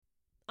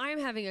I'm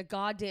having a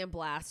goddamn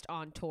blast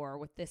on tour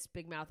with this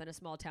Big Mouth in a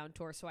Small Town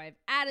tour. So I've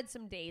added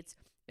some dates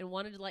and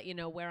wanted to let you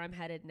know where I'm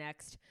headed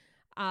next.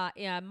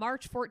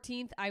 March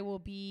 14th, I will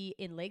be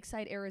in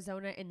Lakeside,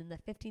 Arizona, and then the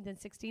 15th and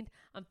 16th,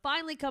 I'm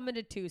finally coming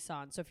to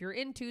Tucson. So if you're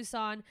in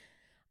Tucson,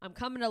 I'm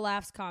coming to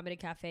Laughs Comedy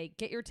Cafe.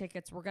 Get your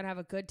tickets. We're going to have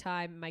a good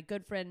time. My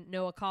good friend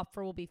Noah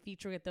Kopfer will be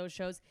featuring at those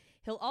shows.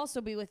 He'll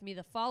also be with me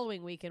the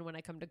following weekend when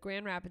I come to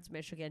Grand Rapids,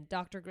 Michigan.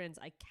 Dr. Grins,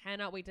 I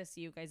cannot wait to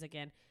see you guys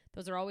again.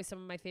 Those are always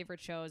some of my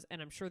favorite shows,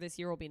 and I'm sure this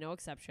year will be no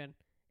exception.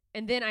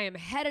 And then I am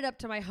headed up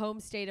to my home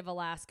state of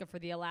Alaska for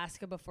the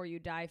Alaska Before You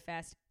Die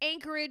Fest.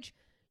 Anchorage,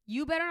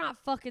 you better not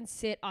fucking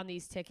sit on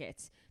these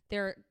tickets.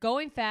 They're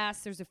going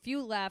fast. There's a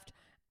few left.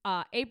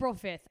 April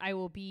 5th, I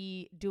will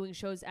be doing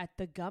shows at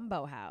the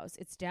Gumbo House.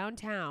 It's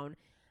downtown.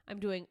 I'm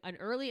doing an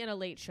early and a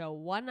late show,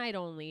 one night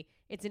only.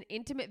 It's an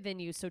intimate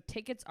venue, so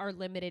tickets are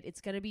limited. It's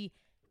going to be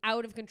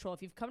out of control.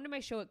 If you've come to my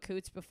show at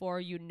Coots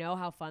before, you know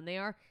how fun they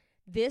are.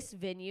 This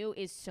venue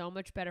is so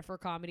much better for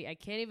comedy. I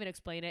can't even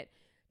explain it.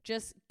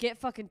 Just get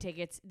fucking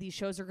tickets. These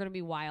shows are going to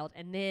be wild.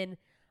 And then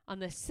on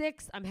the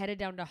 6th, I'm headed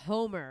down to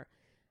Homer,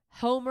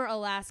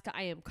 Alaska.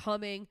 I am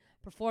coming,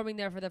 performing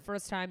there for the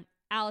first time.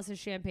 Alice's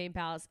Champagne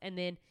Palace, and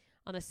then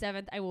on the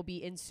 7th, I will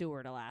be in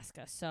Seward,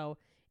 Alaska. So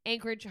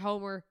Anchorage,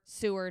 Homer,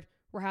 Seward,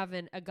 we're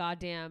having a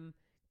goddamn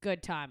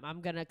good time. I'm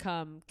going to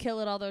come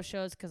kill at all those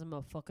shows because I'm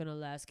a fucking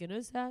Alaskan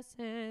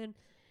assassin.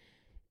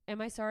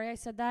 Am I sorry I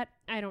said that?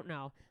 I don't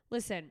know.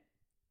 Listen,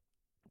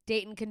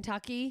 Dayton,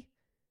 Kentucky,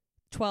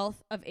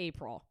 12th of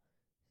April.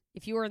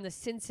 If you are in the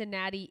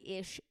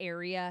Cincinnati-ish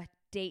area,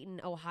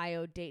 Dayton,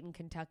 Ohio, Dayton,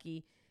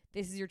 Kentucky,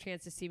 this is your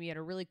chance to see me at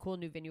a really cool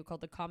new venue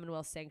called the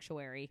Commonwealth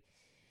Sanctuary.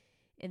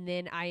 And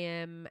then I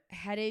am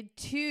headed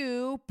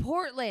to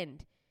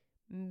Portland.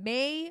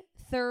 May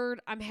 3rd,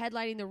 I'm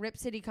headlining the Rip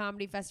City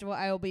Comedy Festival.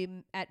 I will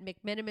be at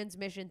McMenamin's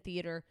Mission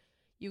Theater.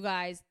 You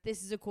guys,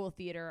 this is a cool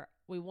theater.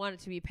 We want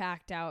it to be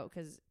packed out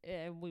because,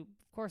 of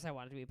course I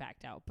want it to be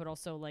packed out. But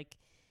also, like,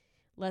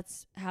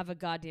 let's have a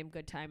goddamn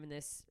good time in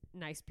this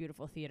nice,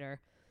 beautiful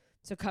theater.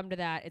 So come to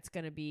that. It's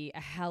going to be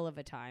a hell of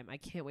a time. I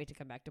can't wait to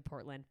come back to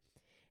Portland.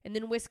 And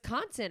then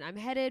Wisconsin, I'm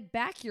headed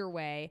back your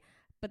way.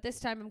 But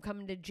this time I'm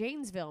coming to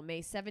Janesville,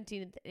 May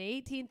 17th and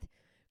 18th,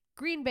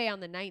 Green Bay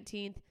on the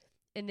 19th,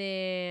 and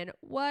then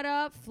what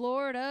up,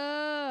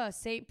 Florida,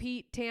 St.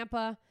 Pete,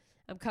 Tampa.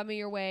 I'm coming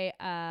your way.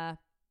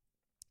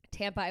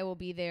 Tampa, I will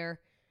be there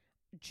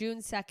June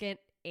 2nd,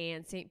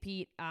 and St.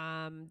 Pete,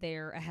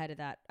 they're ahead of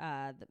that,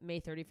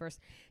 May 31st.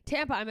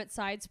 Tampa, I'm at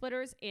Side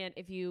Splitters, and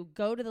if you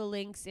go to the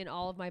links in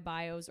all of my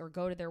bios or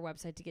go to their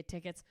website to get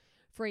tickets,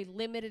 for a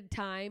limited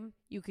time,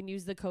 you can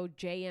use the code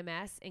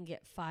JMS and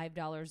get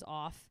 $5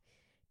 off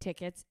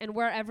tickets. And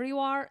wherever you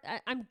are,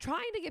 I'm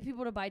trying to get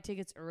people to buy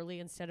tickets early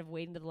instead of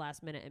waiting to the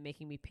last minute and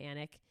making me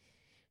panic,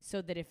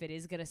 so that if it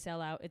is going to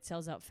sell out, it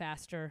sells out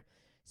faster,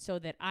 so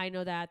that I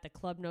know that, the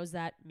club knows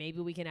that, maybe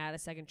we can add a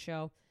second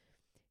show.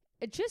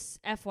 It just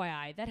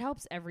FYI, that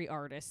helps every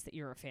artist that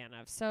you're a fan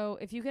of. So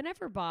if you can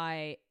ever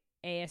buy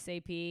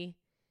ASAP,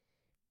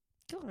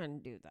 go ahead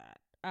and do that.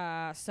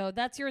 So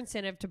that's your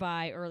incentive to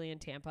buy early in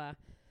Tampa.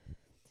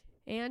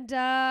 And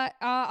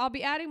I'll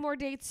be adding more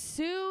dates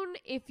soon.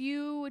 If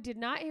you did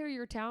not hear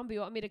your town, but you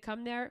want me to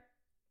come there,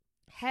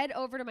 head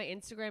over to my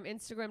Instagram,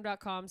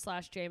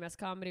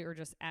 instagram.com/JMScomedy, or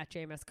just at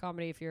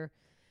JMScomedy if you're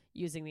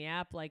using the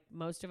app like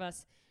most of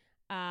us.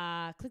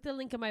 Click the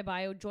link in my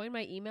bio. Join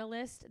my email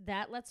list.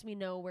 That lets me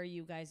know where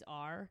you guys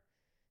are,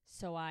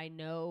 so I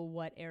know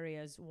what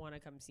areas want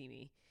to come see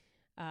me.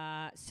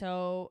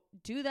 So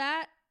do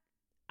that.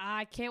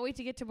 I can't wait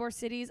to get to more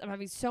cities. I'm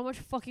having so much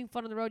fucking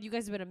fun on the road. You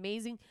guys have been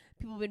amazing.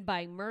 People have been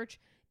buying merch.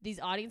 These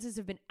audiences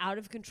have been out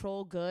of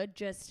control good,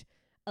 just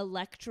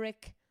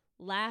electric,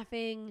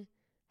 laughing,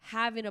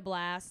 having a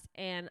blast.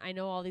 And I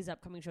know all these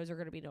upcoming shows are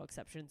going to be no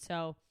exception.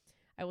 So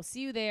I will see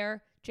you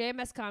there.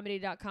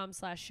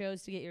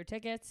 jmscomedy.com/shows to get your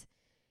tickets.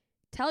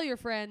 Tell your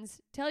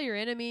friends. Tell your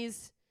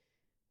enemies.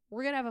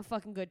 We're going to have a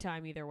fucking good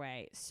time either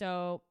way.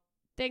 So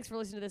thanks for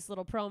listening to this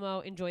little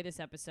promo. Enjoy this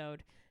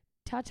episode.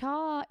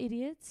 Ta-ta,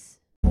 idiots.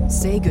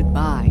 Say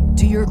goodbye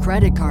to your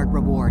credit card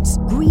rewards.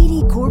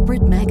 Greedy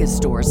corporate mega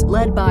stores,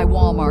 led by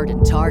Walmart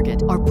and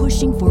Target, are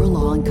pushing for a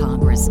law in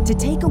Congress to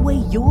take away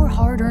your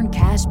hard-earned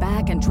cash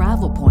back and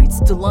travel points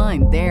to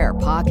line their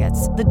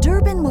pockets. The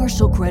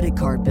Durbin-Marshall credit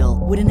card bill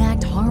would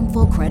enact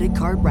harmful credit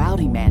card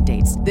routing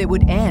mandates that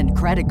would end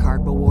credit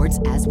card rewards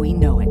as we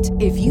know it.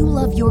 If you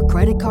love your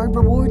credit card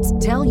rewards,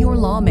 tell your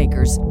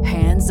lawmakers,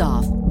 hands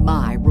off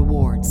my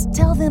rewards.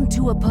 Tell them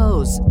to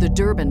oppose the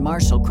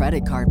Durbin-Marshall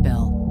credit card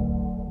bill.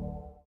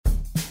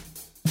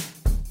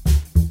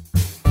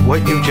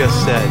 What you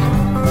just said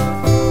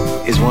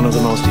is one of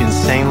the most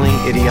insanely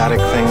idiotic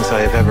things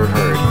I have ever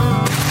heard.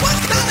 What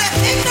kind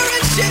of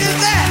ignorant shit is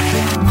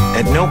that?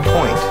 At no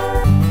point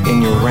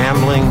in your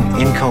rambling,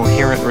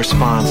 incoherent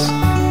response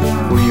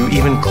were you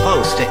even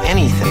close to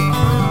anything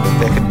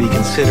that could be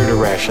considered a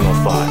rational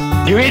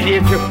thought. You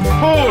idiot, you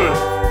fool!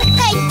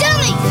 Hey,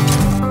 dummy!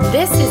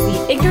 This is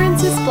the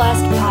Ignorance is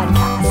Blessed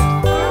podcast.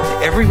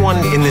 Everyone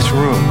in this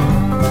room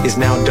is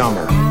now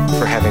dumber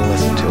for having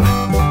listened to it.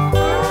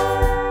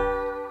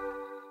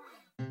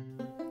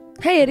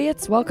 Hey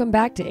idiots, welcome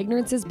back to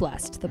Ignorance is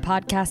Blessed, the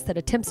podcast that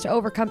attempts to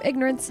overcome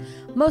ignorance,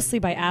 mostly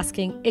by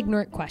asking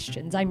ignorant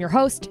questions. I'm your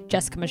host,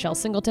 Jessica Michelle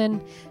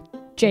Singleton,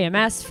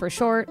 JMS for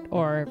short,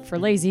 or for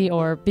lazy,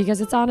 or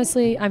because it's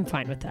honestly, I'm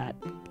fine with that.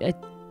 This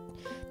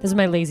is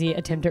my lazy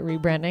attempt at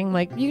rebranding.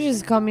 Like, you can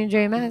just call me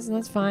JMS, and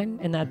that's fine,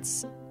 and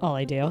that's all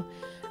I do.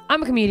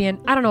 I'm a comedian.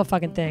 I don't know a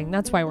fucking thing.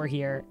 That's why we're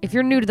here. If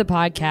you're new to the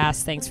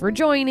podcast, thanks for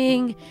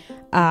joining.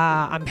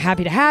 I'm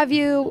happy to have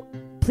you.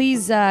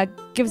 Please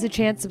give us a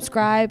chance,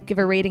 subscribe, give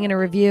a rating and a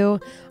review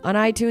on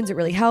iTunes. It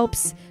really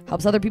helps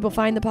other people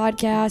find the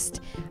podcast.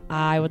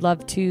 I would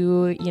love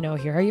to,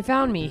 hear how you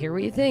found me, hear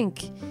what you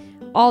think,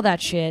 all that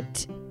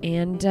shit.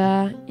 And,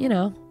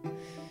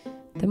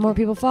 the more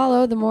people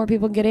follow, the more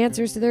people get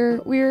answers to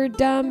their weird,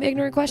 dumb,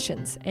 ignorant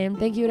questions. And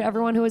thank you to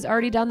everyone who has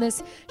already done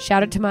this.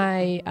 Shout out to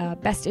my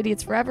best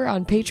idiots forever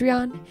on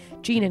Patreon,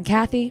 Gene and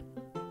Kathy.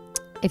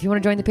 If you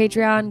want to join the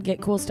Patreon, get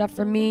cool stuff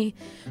from me,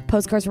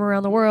 postcards from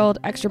around the world,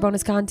 extra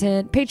bonus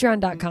content,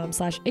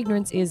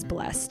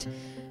 patreon.com/ignoranceisblessed.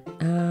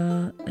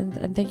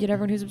 And thank you to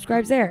everyone who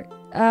subscribes there.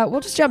 We'll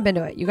just jump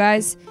into it, you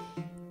guys.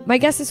 My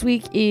guest this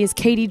week is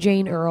Katie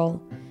Jane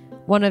Earl,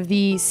 one of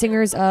the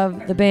singers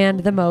of the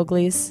band The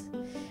Mowglis.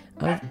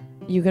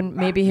 You can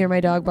maybe hear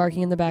my dog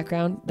barking in the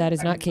background. That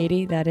is not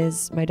Katie. That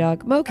is my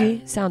dog,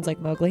 Moki. Sounds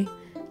like Mowgli.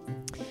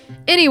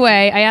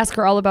 Anyway, I asked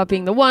her all about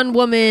being the one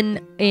woman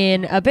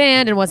in a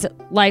band and what's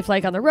life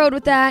like on the road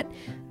with that,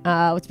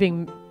 what's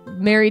being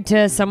married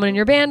to someone in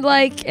your band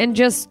like, and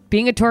just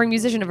being a touring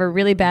musician of a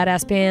really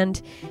badass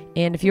band.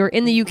 And if you're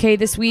in the UK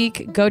this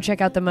week, go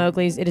check out the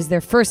Mowglis. It is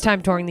their first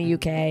time touring the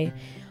UK.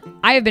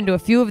 I have been to a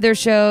few of their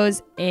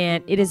shows,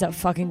 and it is a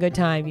fucking good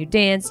time. You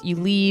dance, you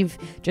leave,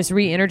 just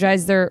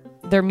re-energize. Their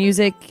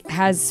music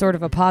has sort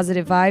of a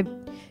positive vibe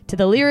to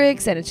the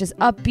lyrics, and it's just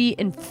upbeat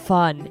and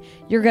fun.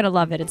 You're gonna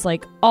love it. It's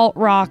like alt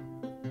rock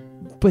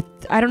with,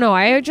 I don't know,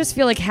 I just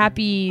feel like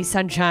happy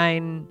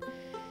sunshine,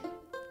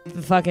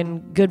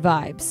 fucking good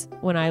vibes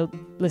when I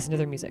listen to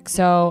their music.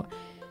 So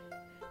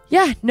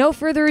yeah, no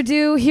further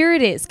ado, here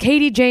it is,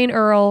 Katie Jane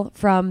Earl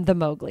from the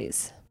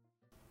Mowglis.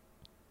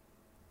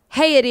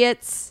 Hey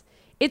idiots,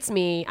 it's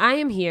me. I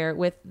am here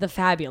with the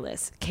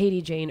fabulous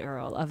Katie Jane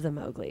Earl of the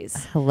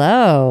Mowglis.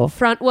 Hello.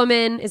 Front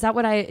woman, is that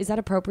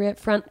appropriate?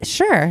 Front?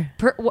 Sure.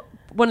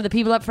 One of the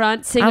people up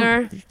front,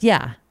 singer,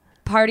 Yeah.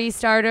 party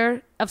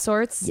starter of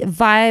sorts.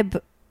 Vibe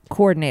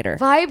coordinator.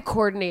 Vibe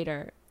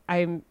coordinator.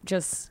 I'm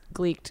just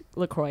gleeked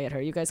LaCroix at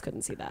her. You guys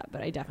couldn't see that,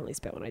 but I definitely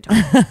spit when I talk.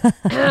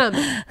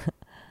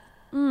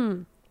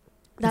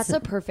 That's a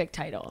perfect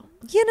title.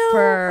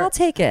 I'll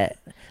take it.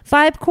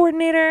 Vibe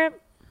coordinator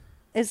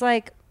is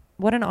like,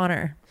 what an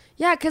honor.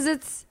 Yeah, because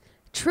it's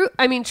true.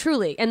 I mean,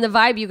 truly. And the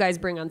vibe you guys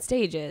bring on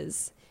stage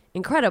is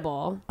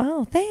incredible.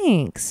 Oh,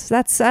 thanks.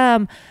 That's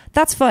fun.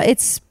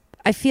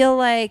 I feel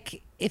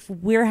like if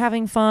we're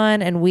having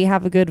fun and we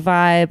have a good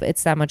vibe,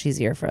 it's that much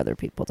easier for other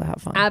people to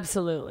have fun.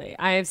 Absolutely.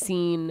 I have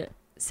seen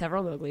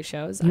several Mowgli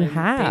shows. You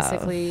have.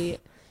 Basically,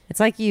 it's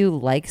like you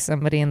like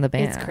somebody in the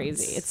band. it's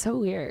crazy. It's so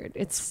weird.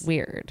 It's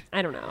weird.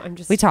 I don't know.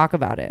 We talk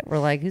about it. We're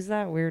like, who's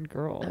that weird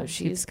girl? Oh,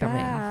 she's keeps coming.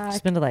 back. She's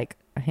been to like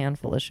a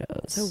handful of shows.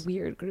 It's a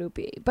weird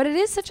groupie. But it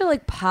is such a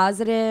like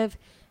positive,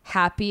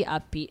 happy,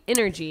 upbeat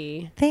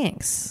energy.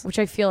 Thanks. Which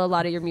I feel a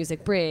lot of your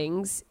music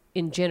brings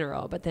in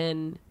general. But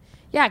then,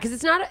 yeah, because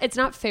it's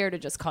not fair to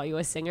just call you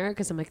a singer,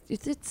 because I'm like,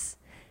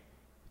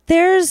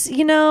 there's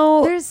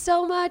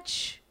so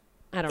much.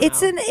 I don't know.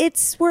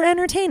 We're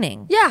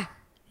entertaining. Yeah.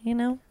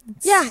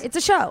 It's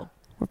a show.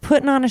 We're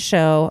putting on a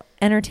show,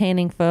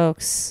 entertaining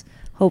folks.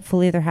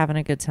 Hopefully they're having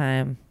a good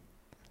time.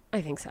 I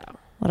think so.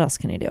 What else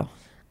can you do?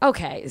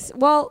 Okay.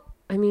 Well,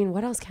 I mean,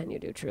 what else can you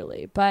do,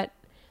 truly? But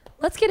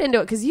let's get into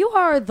it, because you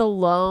are the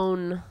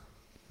lone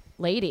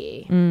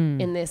lady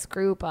in this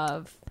group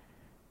of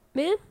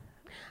men.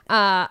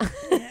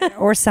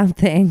 Or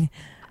something.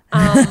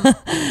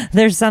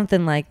 There's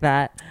something like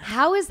that.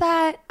 How is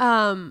that?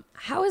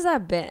 How has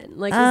that been?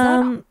 Like,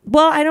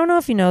 well, I don't know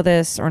if you know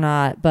this or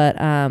not, but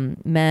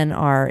men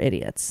are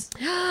idiots.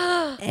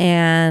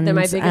 And they're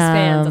my biggest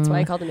fans. That's why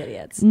I call them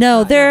idiots.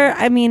 No,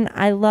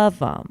 I love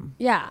them.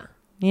 Yeah.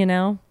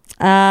 They're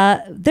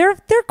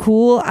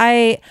cool.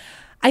 I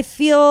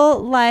feel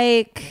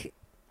like,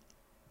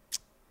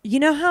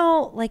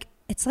 how like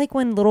it's like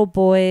when little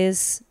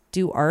boys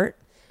do art.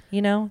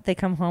 They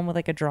come home with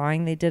like a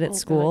drawing they did at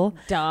school.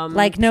 Dumb.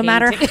 Like no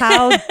matter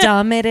how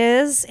dumb it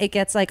is, it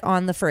gets like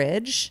on the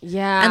fridge.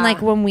 Yeah. And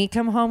like when we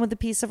come home with a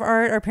piece of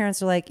art, our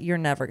parents are like, "You're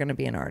never going to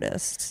be an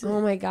artist."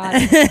 Oh my God.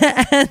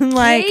 And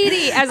like,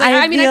 Katie,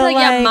 I feel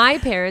like my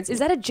parents, is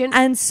that a gen?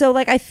 And so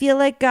like, I feel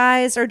like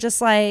guys are just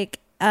like,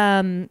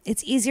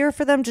 it's easier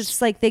for them to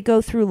just like, they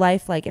go through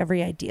life like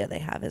every idea they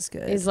have is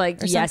good. Is like,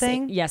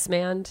 yes,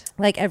 man.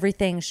 Like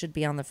everything should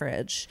be on the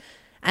fridge.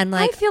 And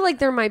like, I feel like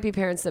there might be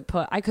parents that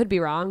I could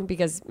be wrong,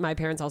 because my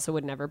parents also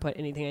would never put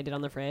anything I did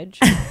on the fridge.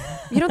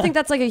 You don't think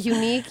that's like a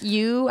unique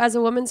you as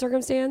a woman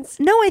circumstance?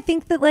 No, I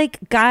think that like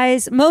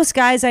most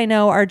guys I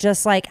know are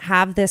just like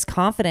have this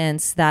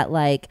confidence that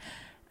like,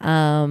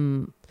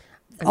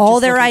 all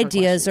just their looking for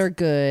ideas questions. are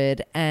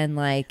good and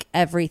like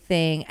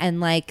everything, and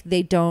like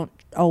they don't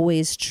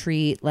always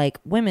treat like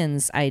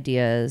women's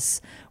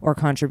ideas or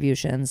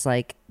contributions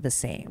like the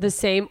same. the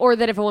same, or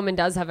that if a woman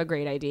does have a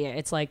great idea,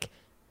 it's like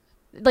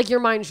your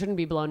mind shouldn't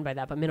be blown by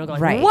that, but men will go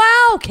like, Right.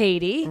 wow,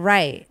 Katie,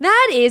 Right.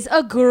 that is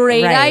a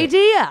great Right.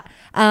 idea.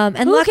 And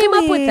Who came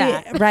up with luckily-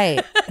 that?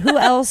 Right. Who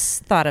else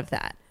thought of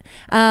that?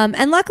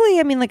 And luckily,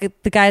 I mean,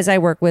 like the guys I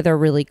work with are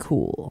really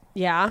cool.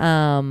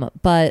 Yeah.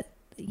 But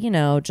you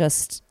know,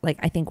 just like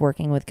I think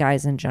working with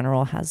guys in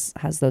general has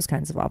those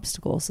kinds of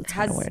obstacles. It's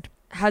kind of weird.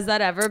 Has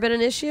that ever been an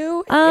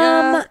issue?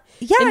 Yeah,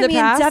 in I the mean,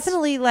 past?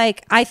 definitely.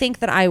 Like, I think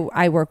that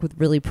I work with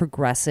really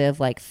progressive,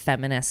 like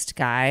feminist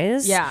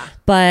guys. Yeah.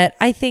 But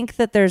I think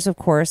that there's, of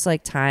course,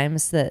 like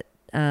times that,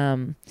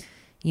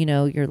 you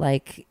know, you're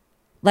like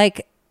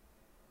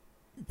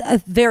a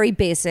very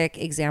basic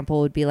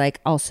example would be like,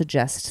 I'll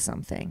suggest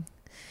something,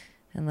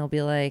 and they'll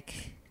be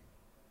like,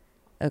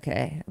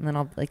 okay, and then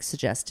I'll like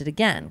suggest it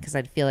again because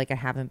I'd feel like I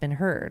haven't been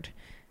heard,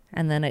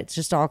 and then it's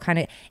just all kind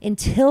of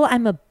until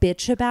I'm a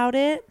bitch about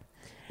it.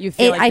 You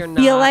feel like I you're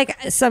feel not.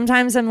 like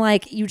sometimes I'm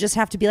like, you just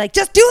have to be like,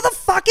 just do the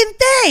fucking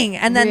thing.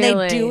 And then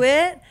Really? they do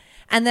it.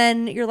 And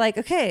then you're like,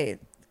 okay,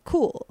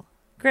 cool.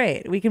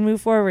 Great. We can move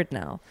forward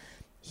now.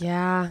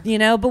 Yeah. You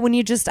know, but when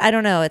you just, I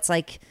don't know, it's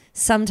like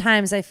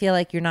sometimes I feel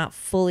like you're not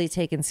fully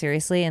taken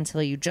seriously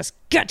until you just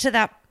get to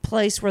that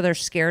place where they're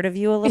scared of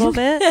you a little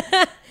bit.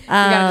 You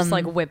gotta just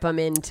like whip them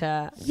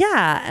into.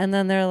 Yeah. And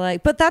then they're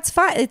like, but that's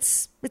fine.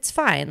 It's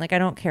fine. Like, I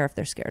don't care if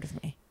they're scared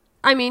of me.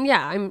 I mean,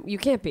 yeah, you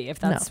can't be if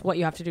that's No. what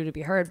you have to do to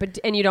be heard. But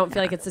and you don't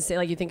feel like it's the same.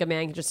 Like you think a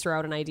man can just throw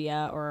out an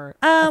idea or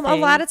A thing?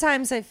 lot of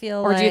times I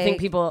feel or like, do you think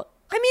people?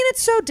 I mean,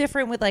 it's so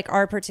different with like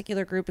our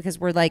particular group because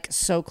we're like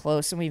so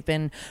close and we've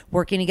been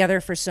working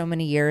together for so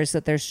many years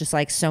that there's just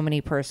like so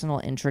many personal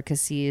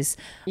intricacies.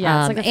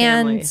 Yeah, it's like a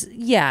family. And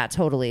yeah,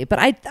 totally. But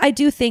I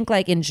do think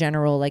like in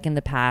general, like in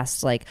the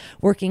past, like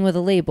working with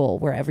a label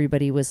where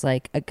everybody was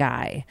like a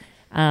guy.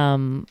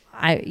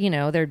 You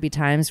know, there'd be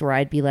times where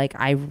I'd be like,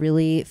 I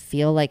really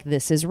feel like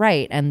this is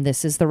right and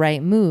this is the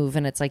right move.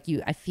 And it's like,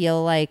 I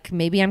feel like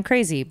maybe I'm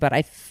crazy, but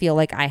I feel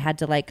like I had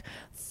to like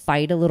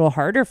fight a little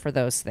harder for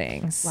those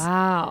things.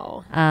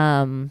 Wow.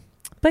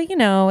 But you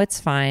know, it's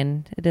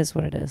fine. It is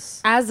what it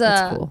is. As It's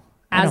a cool.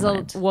 I as don't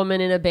a mind.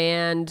 woman in a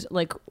band,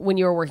 like when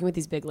you were working with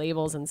these big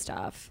labels and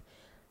stuff,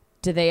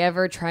 do they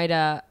ever try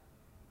to?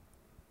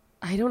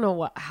 I don't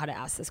know how to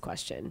ask this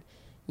question.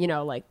 You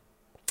know, like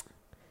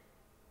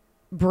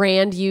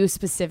brand you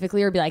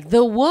specifically, or be like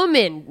the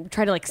woman.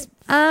 Try to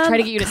try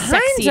to get you to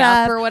sexy kind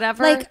up of. or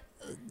whatever. Like,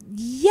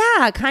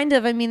 yeah, kind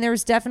of. I mean, there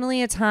was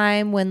definitely a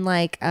time when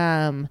like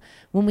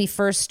when we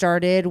first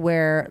started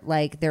where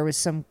like there was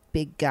some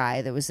big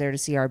guy that was there to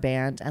see our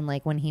band, and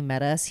like when he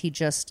met us, he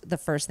just the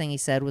first thing he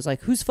said was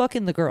like, "Who's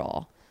fucking the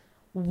girl?"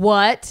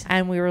 what?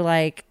 And we were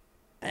like,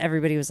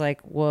 everybody was like,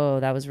 "Whoa,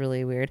 that was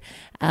really weird."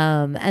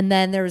 And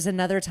then there was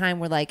another time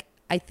where like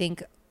I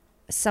think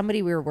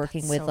somebody we were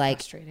working with so like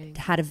frustrating.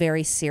 had a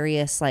very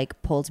serious like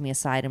pulled me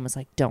aside and was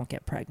like, "Don't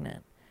get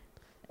pregnant."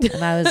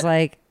 And I was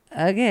like,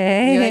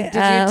 okay. You're like,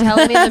 did you tell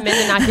me the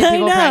men to not get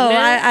people I know.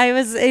 pregnant? I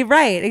was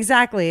right.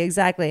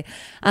 Exactly.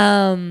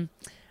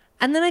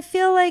 And then I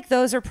feel like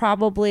those are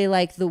probably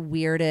like the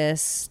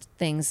weirdest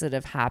things that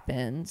have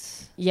happened.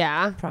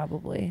 Yeah.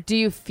 Probably. Do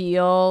you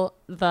feel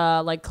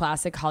the like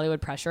classic Hollywood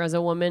pressure as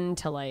a woman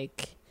to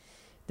like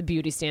the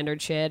beauty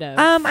standard shit of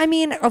I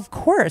mean, of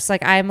course.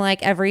 Like I'm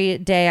like every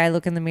day I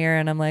look in the mirror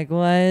and I'm like,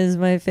 why is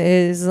my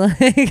face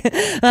like?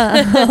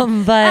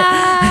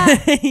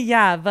 But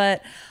yeah,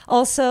 but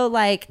also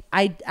like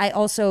I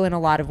also in a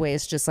lot of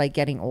ways just like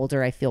getting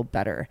older, I feel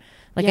better.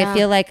 Like Yeah. I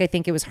feel like I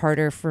think it was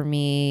harder for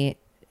me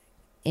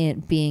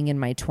in being in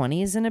my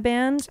 20s in a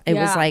band. It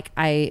was Yeah. like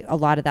a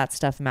lot of that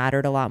stuff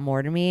mattered a lot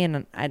more to me,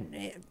 and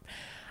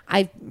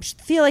I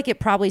feel like it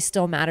probably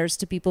still matters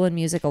to people in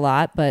music a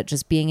lot, but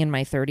just being in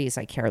my 30s,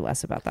 I care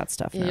less about that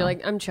stuff now. you're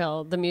like, I'm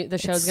chill. The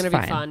show's It's gonna be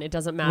fine. fun. It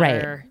doesn't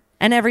matter. Right.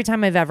 And every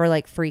time I've ever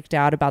like freaked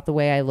out about the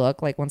way I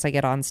look, like once I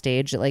get on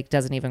stage, it like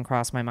doesn't even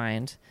cross my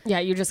mind. Yeah,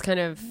 you just kind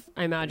of,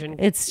 I imagine.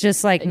 It's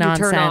just like You turn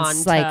on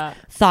nonsense, to- like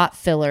thought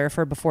filler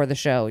for before the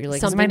show. You're like,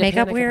 is Something my to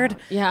makeup panic weird?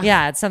 about. Yeah.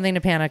 Yeah, it's something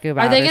to panic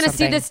about. Are they or going to see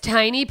something. this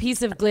tiny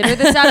piece of glitter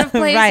that's out of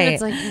place? Right. And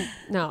it's like,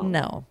 no.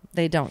 No,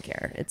 they don't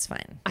care. It's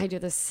fine. I do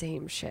the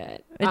same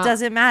shit. It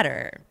doesn't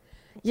matter.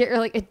 You're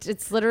like,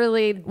 it's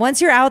literally, Once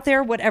you're out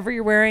there, whatever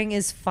you're wearing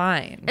is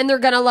fine. and they're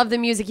going to love the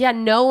music. Yeah,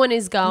 no one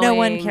is going. No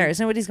one cares.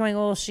 Nobody's going,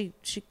 well, she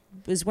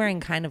was wearing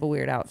kind of a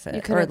weird outfit.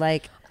 Or could've-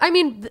 like, I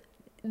mean,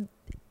 the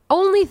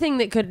only thing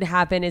that could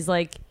happen is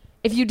like,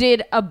 if you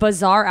did a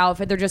bizarre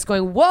outfit, they're just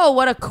going, whoa,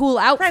 what a cool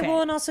outfit. right,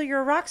 well, and also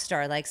you're a rock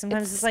star. Like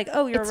sometimes it's like,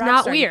 oh, you're a it's rock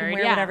not star. You can weird,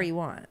 wear yeah. whatever you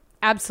want.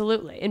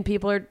 Absolutely. And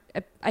people are,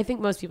 I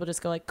think most people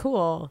just go like,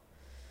 cool.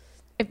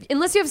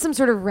 Unless you have some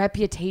sort of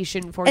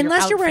reputation for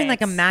Unless your you're wearing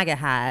like a outfits. MAGA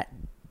hat.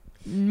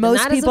 Most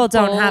that is a people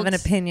don't have an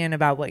bold- opinion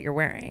about what you're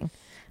wearing.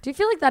 Do you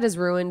feel like that has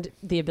ruined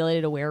the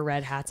ability to wear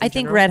red hats? in I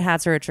think general? red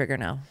hats are a trigger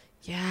now.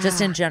 Yeah.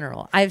 Just in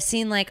general. I've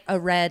seen like a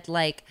red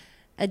like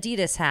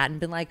Adidas hat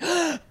and been like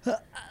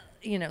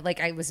you know, like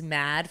I was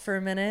mad for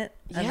a minute,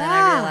 and then I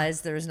Yeah.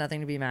 realized there was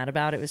nothing to be mad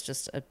about. It was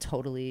just a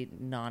totally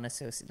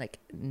non-associated, like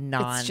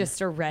It's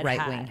just a red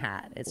right-wing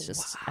hat. hat. It's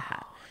just a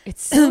hat.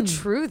 It's so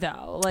true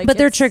though. Like, But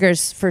they're it's-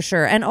 triggers for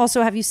sure. And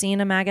also, have you seen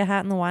a MAGA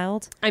hat in the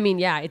wild? I mean,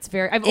 yeah, it's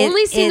very. I've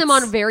only seen them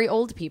it's- on very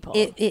old people.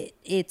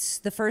 It's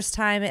the first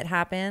time it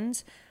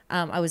happened.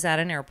 I was at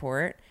an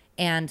airport,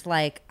 and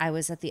like I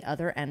was at the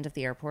other end of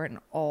the airport, and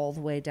all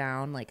the way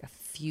down, like a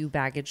few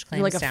baggage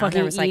claims like a down, fucking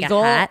there was like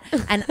eagle. a hat,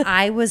 and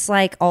I was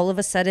like, all of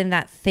a sudden,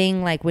 that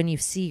thing like when you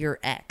see your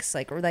ex,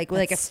 like or like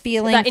a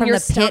feeling that in from your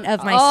the pit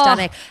of my Oh.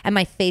 stomach, and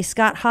my face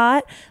got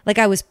hot. Like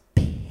I was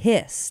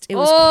pissed. It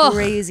was Oh.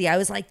 crazy. I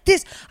was like,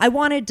 this. I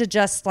wanted to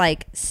just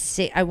like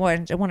say. I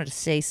wanted to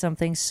say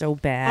something so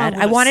bad.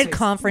 I wanted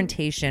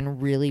confrontation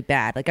really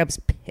bad. Like I was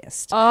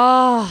pissed.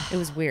 Oh, It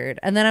was weird.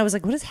 And then I was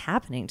like, what is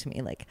happening to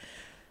me? Like,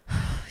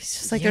 it's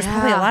just like, there's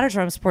probably a lot of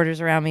Trump supporters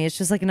around me. It's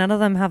just like none of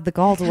them have the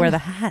gall to wear the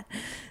hat.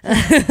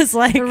 It's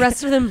like, the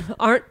rest of them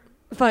aren't.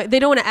 They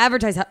don't want to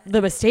advertise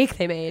the mistake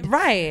they made.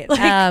 right.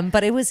 Like-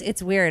 But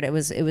it's weird. It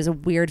was a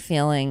weird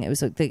feeling. It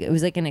was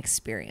like an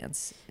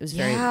experience. It was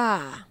very,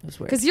 Yeah, it was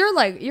weird. because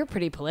you're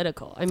pretty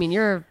political. I mean,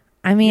 you're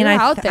You're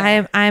out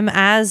there. I'm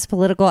as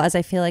political as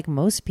I feel like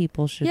most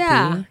people should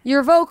be.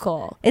 you're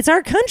vocal. It's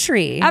our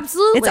country.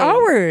 Absolutely. It's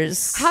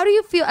ours. How do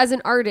you feel as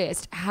an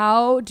artist?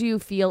 How do you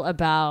feel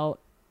about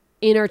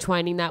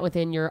intertwining that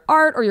within your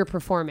art or your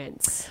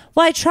performance?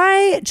 Well, I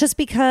try, just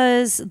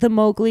because the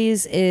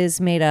Mowgli's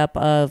is made up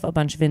of a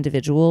bunch of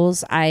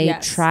individuals. I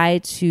try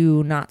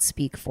to not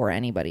speak for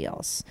anybody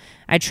else.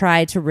 I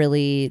try to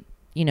really,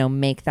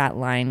 make that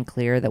line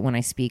clear that when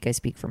I speak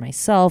for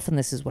myself, and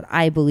this is what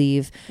I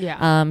believe.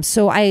 Yeah.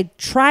 So I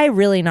try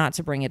really not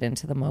to bring it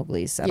into the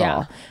Mowgli's at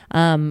Yeah.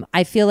 all.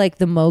 I feel like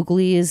the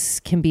Mowgli's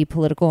can be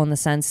political in the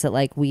sense that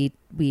like we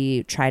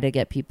try to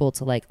get people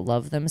to like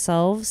love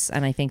themselves,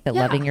 and I think that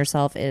loving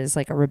yourself is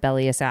like a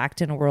rebellious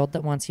act in a world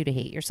that wants you to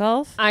hate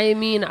yourself. I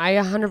mean, I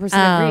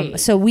 100% agree.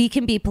 So we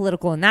can be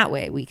political in that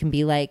way. We can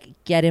be like,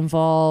 get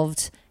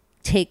involved,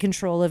 take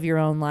control of your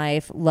own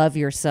life, love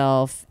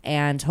yourself,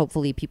 and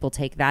hopefully people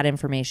take that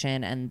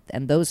information and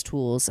those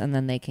tools, and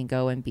then they can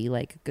go and be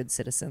like good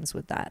citizens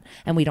with that.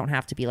 And we don't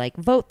have to be like,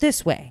 vote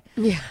this way.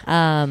 Yeah.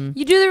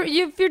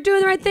 If you're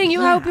doing the right thing,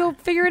 you hope you'll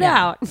figure it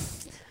out.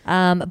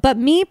 But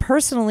me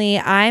personally,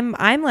 I'm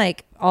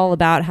like all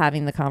about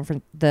having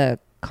the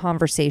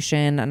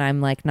conversation, and I'm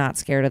like not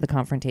scared of the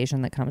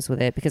confrontation that comes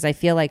with it, because I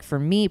feel like for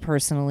me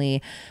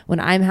personally, when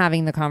I'm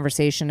having the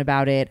conversation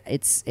about it,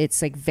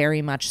 it's like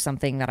very much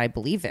something that I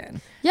believe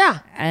in. Yeah.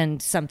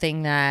 And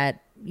something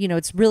that,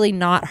 it's really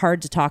not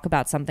hard to talk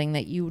about something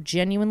that you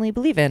genuinely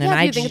believe in. Yeah, and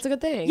if you I think it's a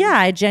good thing. Yeah,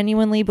 I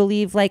genuinely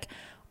believe like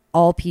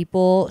all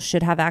people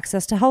should have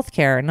access to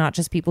healthcare, not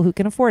just people who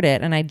can afford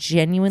it. And I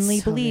genuinely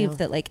believe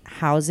that like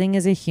housing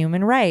is a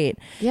human right.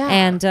 Yeah.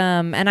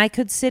 And I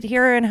could sit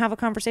here and have a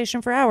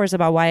conversation for hours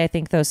about why I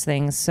think those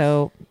things.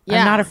 So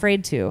Yeah. I'm not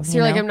afraid to. So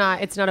you're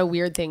like, it's not a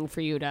weird thing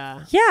for you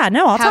to. Yeah,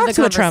 no, I'll have talk the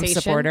to a Trump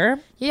conversation. supporter.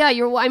 Yeah,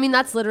 I mean,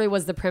 that's literally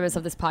was the premise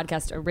of this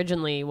podcast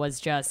originally,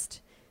 was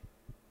just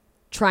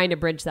trying to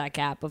bridge that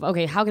gap of,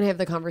 okay, how can I have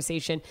the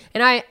conversation?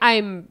 And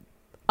I'm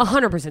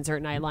 100%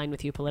 certain I align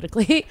with you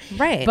politically.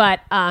 Right. But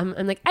I'm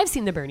like, I've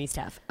seen the Bernie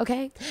stuff.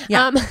 Okay.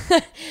 Yeah.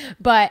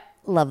 But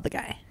Love the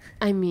guy.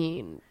 I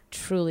mean,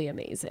 truly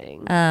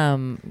amazing.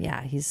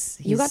 Yeah, he's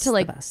you got to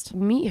like the best.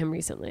 meet him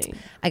recently.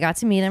 I got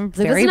to meet him Like,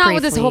 very that's not briefly.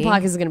 what this whole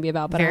podcast is going to be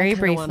about, but very I kinda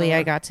briefly, wanna-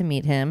 I got to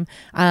meet him.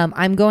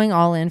 I'm going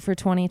all in for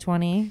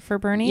 2020 for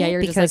Bernie. Yeah,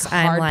 you're just, because like,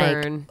 I'm hard like,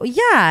 burn.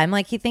 yeah, I'm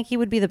like, you think he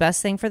would be the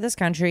best thing for this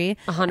country.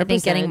 100%. I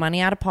think getting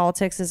money out of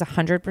politics is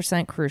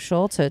 100%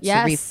 crucial to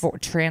Yes.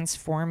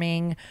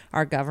 transforming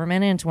our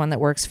government into one that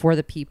works for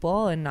the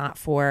people and not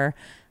for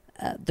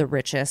the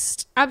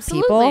richest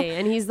Absolutely. people.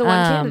 And he's the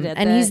one candidate.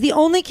 And that- he's the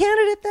only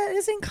candidate that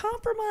isn't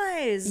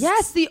compromised.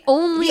 Yes, the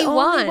only the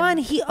one. only one.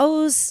 He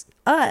owes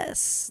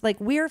us. Like,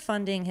 we're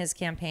funding his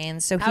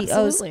campaign, so he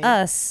Absolutely. owes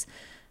us,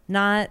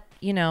 not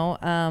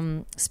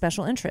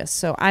special interests.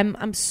 So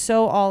I'm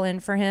so all in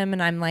for him,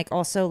 and I'm like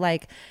also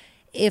like,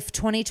 if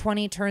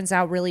 2020 turns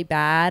out really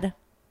bad,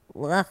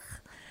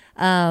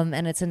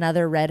 and it's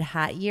another red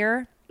hat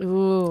year,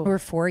 or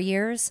 4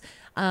 years,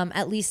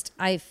 at least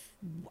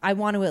I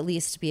want to at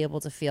least be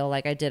able to feel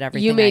like I did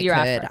everything made I your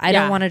could. effort. I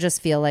Yeah. don't want to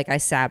just feel like I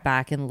sat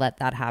back and let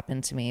that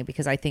happen to me,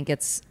 because I think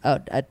it's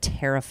a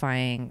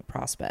terrifying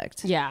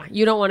prospect. Yeah,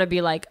 you don't want to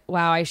be like,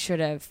 wow, I should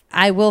have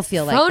I will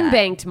feel like phone that.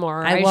 banked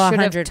more. I will should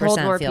have 100%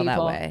 told more feel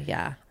people. that way.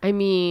 Yeah. I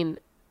mean,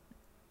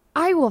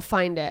 I will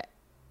find it.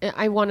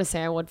 I want to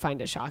say I would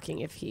find it shocking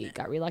if he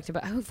got reelected,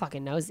 but who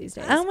fucking knows these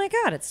days? Oh my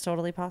God, it's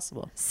totally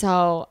possible.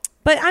 So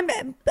But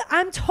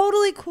I'm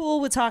totally cool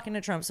with talking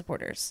to Trump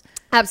supporters.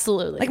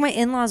 absolutely, Like, my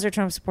in-laws are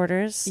Trump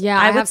supporters. Yeah,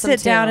 I I would have some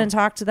sit down too. and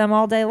talk to them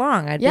all day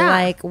long. I'd Yeah. be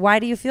like, why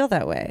do you feel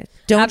that way?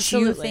 Don't you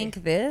Absolutely.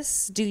 think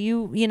this? Do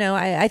you,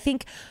 I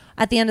think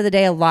at the end of the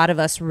day, a lot of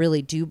us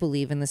really do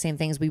believe in the same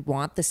things. We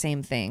want the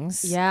same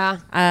things. yeah,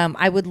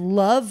 I would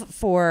love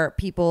for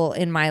people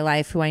in my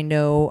life who I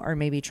know are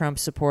maybe Trump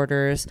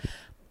supporters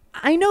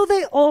I know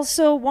they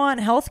also want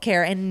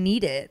healthcare and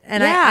need it.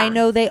 And Yeah. I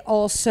know they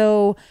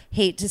also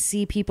hate to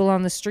see people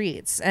on the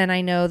streets. And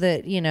I know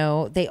that, you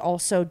know, they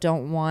also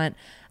don't want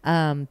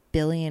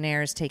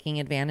billionaires taking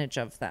advantage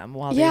of them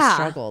while they Yeah.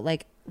 struggle.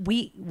 Like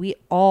we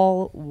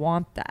all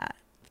want that.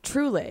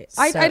 Truly.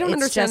 So I don't it's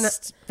understand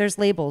just, there's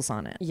labels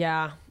on it.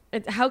 Yeah.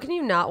 How can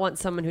you not want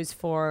someone who's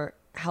for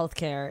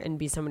healthcare and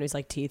be someone who's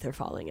like teeth are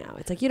falling out?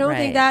 It's like, you don't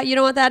think Right. that, you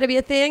don't want that to be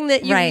a thing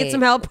that you can Right. get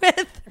some help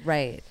with?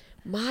 Right.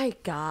 My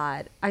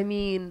God. I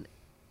mean,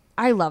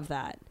 I love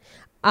that.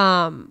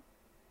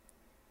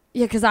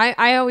 Yeah, because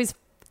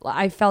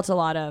I felt a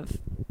lot of,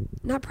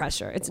 not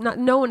pressure. It's not,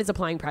 no one is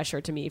applying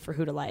pressure to me for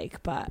who to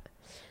like, but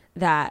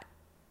that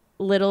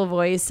little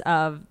voice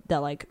of the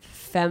like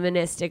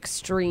feminist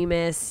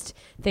extremist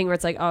thing where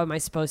it's like, oh, am I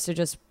supposed to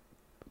just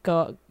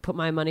go put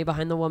my money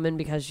behind the woman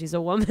because she's a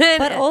woman?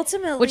 But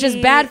ultimately, which is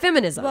bad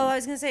feminism. Well, I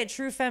was gonna say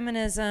true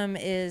feminism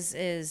is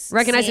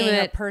Recognizing seeing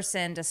a that-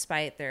 person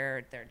despite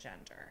their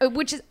gender.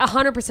 Which is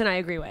 100% I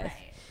agree with.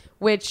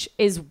 Which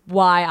is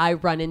why I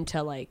run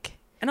into like,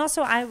 And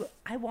also, I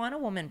want a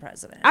woman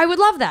president. I would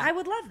love that. I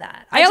would love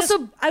that. I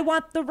also- I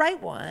want the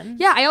right one.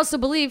 Yeah, I also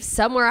believe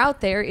somewhere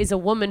out there is a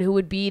woman who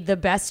would be the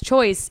best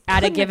choice at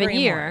a Couldn't given agree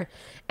year. more.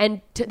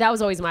 And that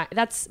was always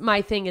that's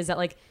my thing is that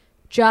like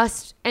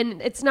just,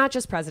 and it's not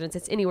just presidents,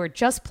 it's anywhere,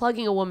 just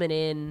plugging a woman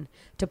in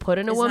to put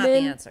in a Is not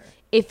woman, the answer.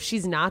 if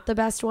she's not the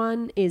best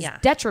one, is Yeah.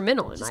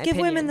 detrimental in Just my give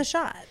opinion. women the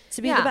shot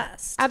to be Yeah, the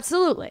best.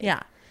 Absolutely.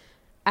 Yeah.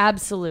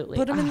 Absolutely.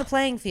 Put them in Ah, the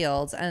playing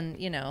field and,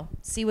 you know,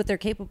 see what they're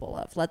capable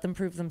of. Let them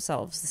prove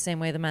themselves the same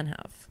way the men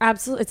have.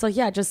 absolutely. It's like,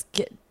 yeah, just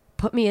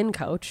put me in,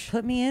 coach.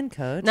 Put me in,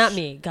 coach. Not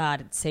me.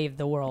 God, it saved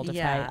the world. If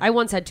Yeah. I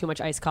once had too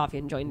much iced coffee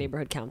and joined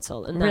neighborhood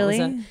council. And that was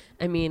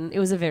Really? it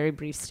was a very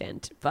brief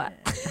stint, but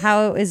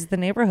How is the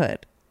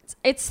neighborhood?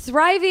 it's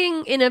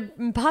thriving in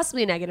a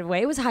possibly negative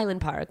way. It was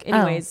Highland Park.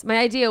 Anyways, my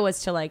idea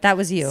was to like, That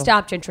was you.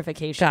 stop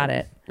gentrification. Got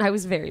it. I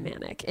was very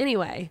manic.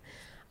 Anyway,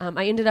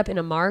 I ended up in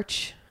a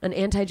march, an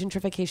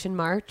anti-gentrification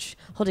march,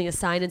 holding a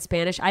sign in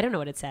Spanish. I don't know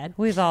what it said.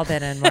 We've all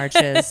been in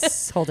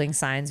marches holding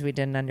signs we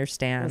didn't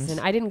understand. Listen,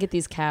 I didn't get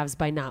these calves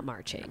by not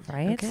marching.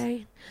 Right.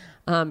 Okay.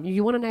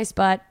 You want a nice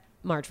butt?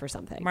 March for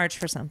something. March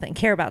for something.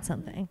 Care about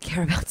something.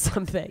 Care about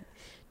something.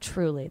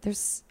 Truly.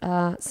 There's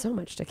so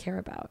much to care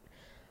about.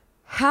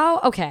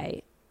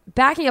 Okay.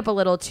 Backing up a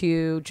little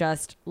to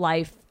just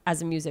life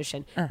as a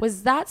musician.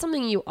 Was that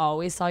something you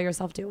always saw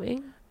yourself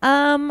doing?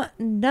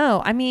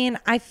 No. I mean,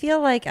 I feel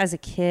like as a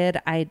kid,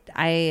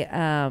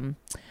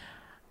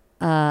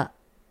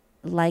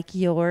 like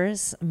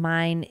yours,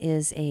 mine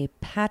is a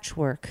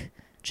patchwork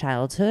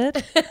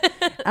childhood.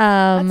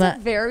 That's a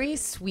very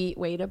sweet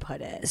way to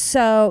put it.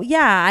 So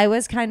yeah, I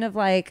was kind of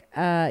like,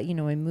 I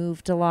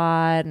moved a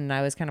lot and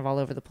I was kind of all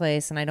over the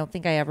place. And I don't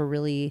think I ever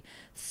really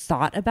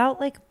thought about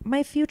like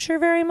my future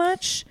very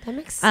much. That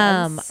makes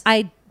sense.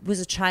 I was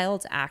a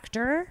child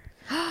actor.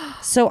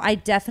 So I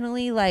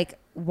definitely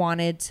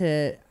wanted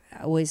to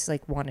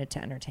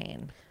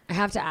entertain. I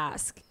have to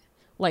ask.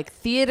 Like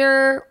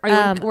theater? Or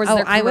was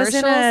there I was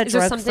in a commercials? Is there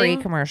drug-free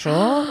something- commercial.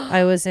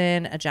 I was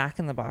in a Jack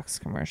in the Box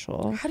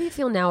commercial. How do you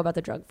feel now about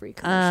the drug-free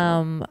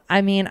commercial?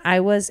 I mean, I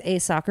was a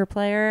soccer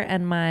player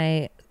and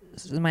my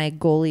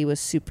goalie was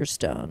super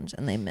stoned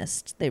and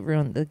they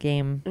ruined the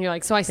game. And you're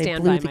like, so I They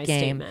stand blew by the my game.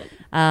 statement.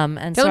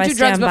 And Don't so I do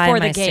drugs stand by before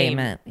the my game.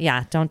 statement.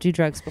 Yeah, don't do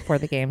drugs before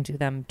the game. Do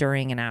them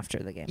during and after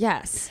the game.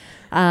 Yes.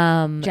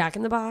 Jack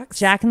in the Box?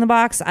 Jack in the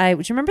Box. Do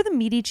you remember the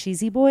Meaty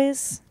Cheesy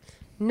Boys?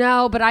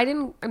 No, but I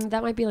didn't. I mean,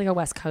 that might be like a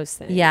West Coast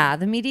thing. Yeah,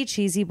 the Meaty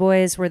Cheesy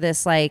Boys were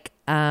this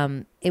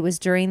it was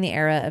during the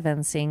era of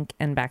NSYNC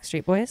and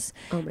Backstreet Boys.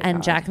 Oh my and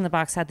God. Jack in the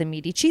Box had the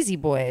Meaty Cheesy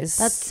Boys.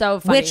 That's so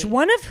funny. Which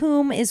one of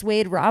whom is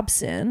Wade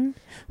Robson,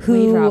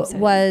 who Wade Robson.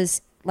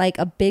 was like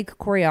a big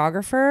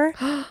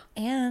choreographer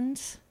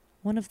and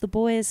one of the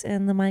boys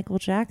in the Michael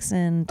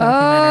Jackson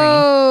documentary.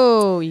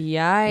 Oh,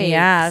 yikes.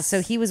 Yeah, so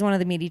he was one of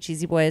the Meaty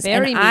Cheesy Boys,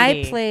 Very and I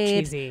meaty,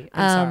 played cheesy.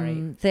 I'm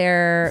sorry.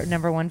 their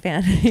number one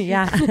fan.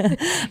 Yeah,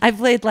 I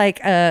played like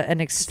an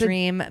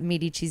extreme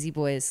Meaty Cheesy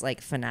Boys like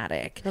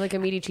fanatic. You're like a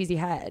meaty, cheesy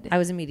head. I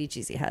was a Meaty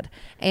Cheesy head,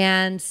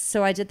 and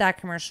so I did that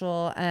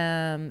commercial.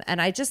 And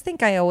I just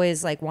think I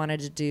always like wanted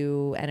to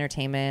do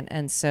entertainment,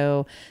 and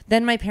so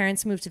then my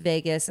parents moved to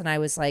Vegas, and I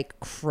was like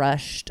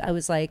crushed. I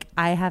was like,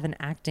 I have an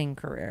acting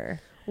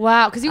career.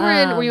 Wow. Because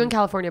were you in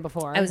California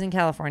before? I was in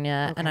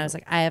California and I was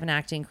like, I have an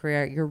acting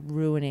career. You're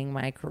ruining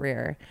my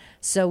career.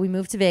 So we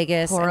moved to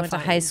Vegas. I went to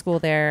Horrifying. high school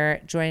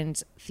there,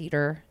 joined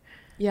theater,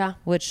 Yeah.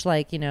 which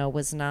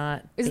was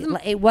not, Is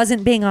the- it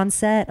wasn't being on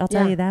set. I'll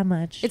tell Yeah. you that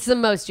much. It's the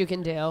most you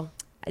can do.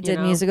 I did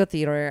musical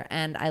theater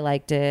and I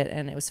liked it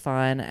and it was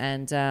fun.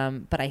 And,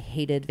 but I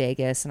hated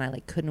Vegas and I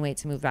couldn't wait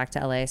to move back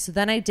to LA. So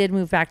then I did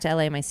move back to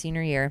LA my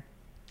senior year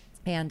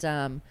and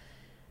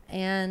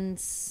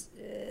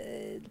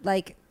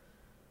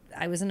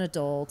I was an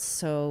adult,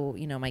 so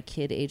my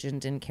kid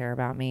agent didn't care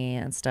about me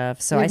and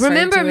stuff. So Like, I started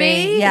 "Remember doing,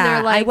 me?" And Yeah,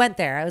 they're like- I went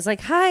there. I was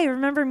like, "Hi,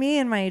 remember me?"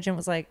 And my agent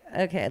was like,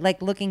 "Okay."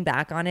 Looking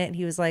back on it,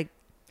 he was like,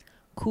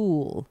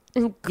 cool.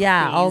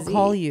 Yeah, I'll Crazy.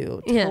 call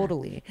you. Yeah.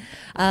 Totally.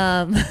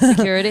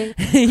 Security.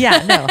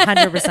 Yeah, no,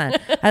 100%.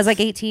 I was like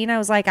 18. I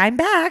was like, I'm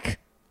back,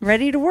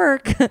 ready to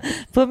work.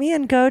 Put me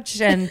in,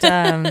 coach. And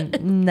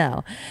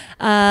no.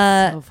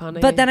 So funny.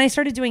 But then I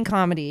started doing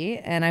comedy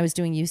and I was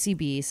doing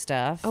UCB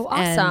stuff. Oh,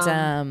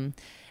 awesome.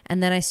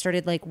 And then I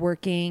started like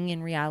working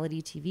in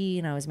reality TV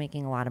and I was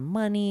making a lot of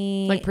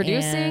money. Like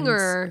producing and,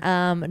 or?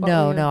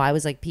 No, I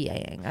was like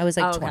PAing. I was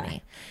like Oh, okay.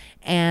 20.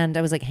 And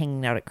I was like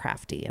hanging out at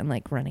Crafty and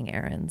like running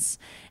errands.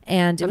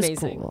 And it was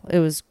Amazing. cool. It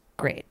was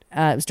great.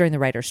 It was during the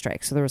writer's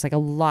strike. So there was like a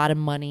lot of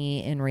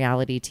money in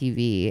reality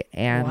TV.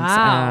 And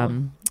Wow.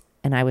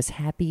 and I was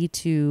happy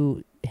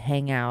to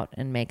hang out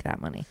and make that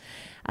money.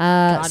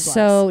 God bless.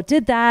 So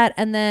did that.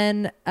 And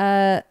then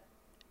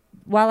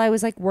while I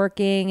was like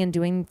working and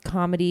doing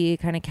comedy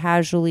kind of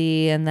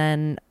casually, and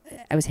then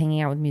I was hanging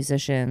out with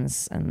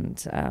musicians. And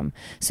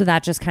so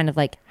that just kind of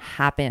like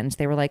happened.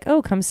 They were like,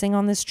 oh, come sing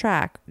on this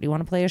track. Do you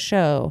want to play a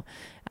show?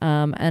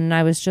 And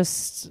I was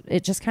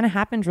it just kind of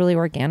happened really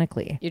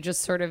organically. You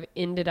just sort of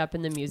ended up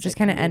in the music. Just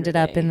kind of ended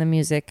up in the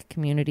music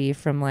community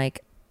from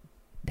like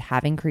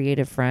having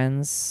creative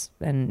friends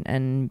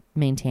and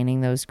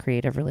maintaining those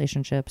creative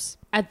relationships.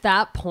 At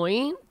that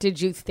point, did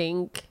you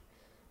think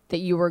that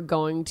you were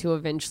going to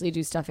eventually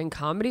do stuff in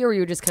comedy, or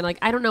you were just kind of like,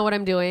 I don't know what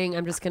I'm doing.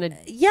 I'm just gonna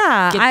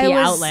Yeah, get I the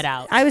was, outlet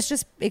out. I was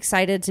just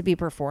excited to be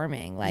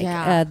performing. Like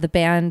Yeah. the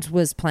band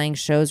was playing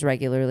shows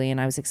regularly,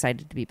 and I was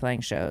excited to be playing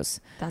shows.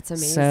 That's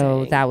amazing.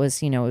 So that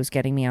was, it was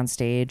getting me on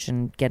stage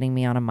and getting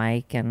me on a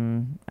mic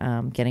and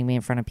getting me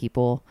in front of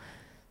people.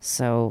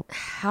 So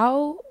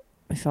How?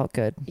 I felt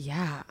good.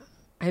 Yeah.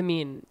 I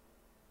mean,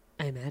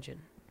 I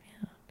imagine.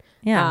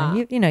 Yeah,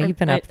 you've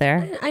been up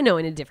there. I know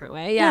in a different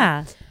way.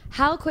 Yeah.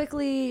 How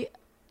quickly,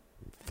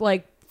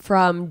 like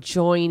from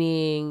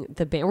joining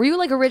the band, were you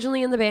like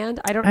originally in the band?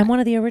 I'm one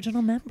of the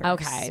original members.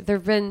 Okay.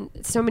 There've been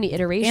so many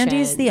iterations.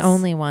 Andy's the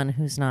only one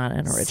who's not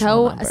an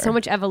original member. So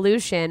much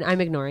evolution.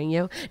 I'm ignoring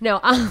you. No.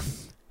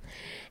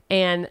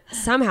 And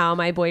somehow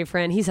my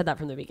boyfriend, he said that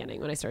from the beginning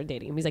when I started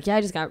dating him. He's like, yeah,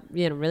 I just got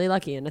really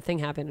lucky and a thing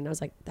happened. And I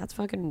was like, that's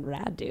fucking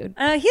rad, dude.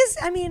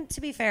 To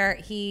be fair,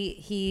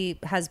 he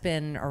has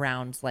been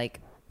around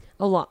like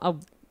A lot.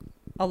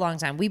 a long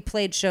time. We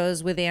played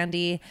shows with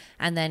Andy,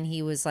 and then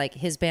he was like,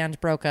 his band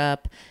broke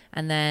up,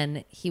 and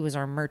then he was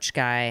our merch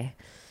guy.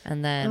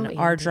 And then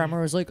our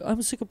drummer was like,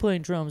 I'm sick of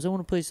playing drums. I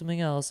want to play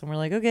something else. And we're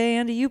like, okay,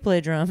 Andy, you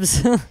play drums.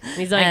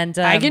 He's like, and,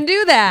 I can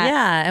do that.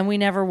 Yeah. And we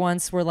never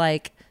once were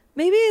like,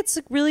 maybe it's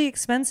really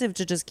expensive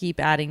to just keep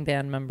adding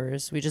band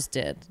members. We just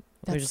did.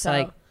 We just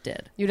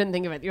did. You didn't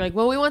think of it. You're like,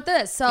 well, we want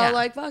this. So Yeah.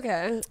 like, fuck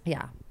it.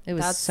 Yeah. It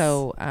was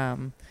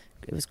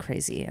it was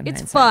crazy. In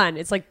It's hindsight. fun.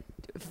 It's like,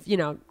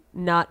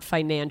 not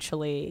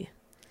financially,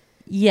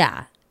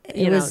 Yeah.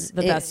 It was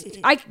the best.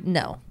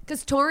 No.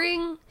 Because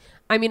touring,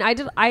 I mean,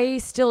 I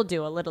still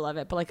do a little of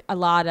it, but like a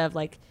lot of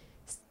like,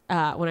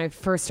 when I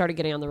first started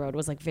getting on the road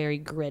was like very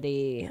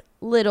gritty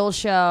little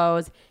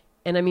shows.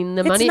 And I mean,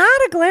 the money. It's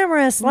not a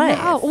glamorous life.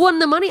 No. Well,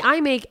 the money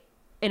I make,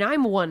 and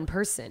I'm one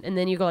person. And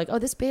then you go like, oh,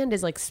 this band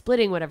is like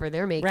splitting whatever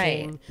they're making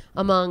Right.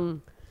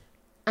 among,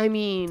 I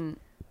mean,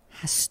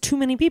 Has too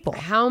many people.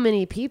 how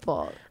many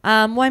people?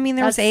 Well, I mean,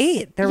 there was That's-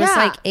 8. There was yeah.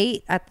 like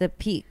 8 at the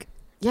peak.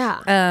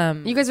 Yeah.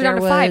 You guys are down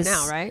to 5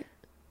 now, right?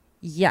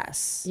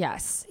 Yes.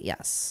 Yes.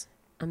 Yes.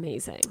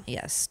 Amazing.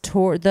 Yes.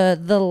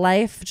 The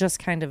life just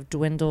kind of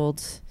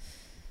dwindled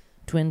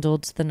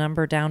the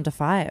number down to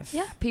 5.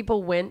 Yeah.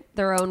 People went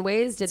their own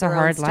ways, did It's a their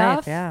hard own stuff.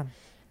 life. Yeah.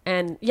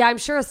 And yeah, I'm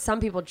sure some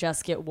people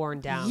just get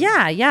worn down.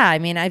 Yeah. Yeah. I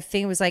mean, I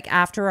think it was like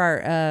after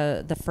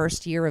our the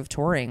first year of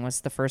touring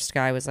was the first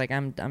guy was like,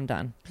 I'm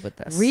done with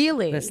this.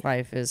 Really? This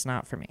life is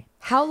not for me.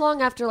 How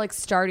long after like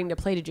starting to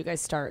play did you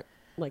guys start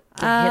like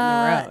hitting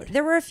the road?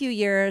 There were a few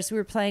years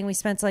we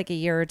spent like a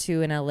year or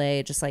two in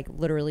LA just like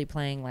literally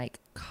playing like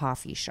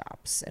coffee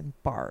shops and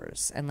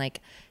bars and like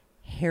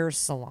hair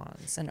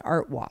salons and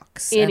art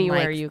walks Anywhere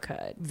and, like, you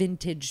could.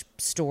 vintage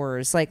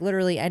stores, like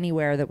literally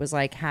anywhere that was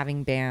like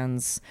having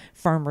bands,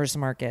 farmers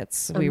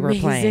markets we were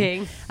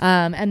playing.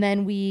 And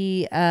then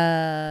we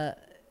that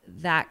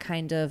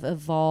kind of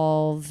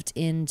evolved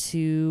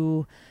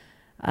into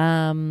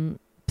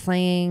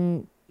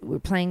playing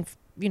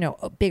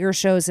bigger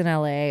shows in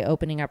LA,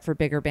 opening up for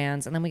bigger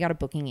bands, and then we got a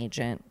booking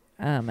agent,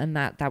 and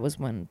that was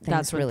when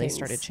things really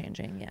started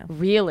changing. Yeah.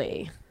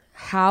 Really?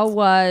 How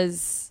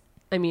was,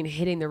 I mean,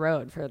 hitting the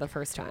road for the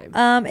first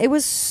time? It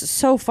was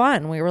so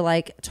fun. We were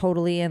like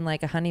totally in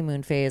like a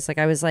honeymoon phase. Like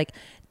I was like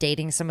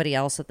dating somebody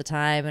else at the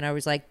time, and I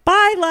was like,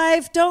 bye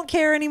life, don't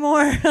care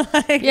anymore.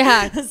 Like,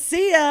 Yeah.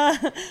 See ya.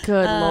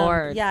 Good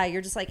Lord. Yeah,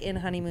 you're just like in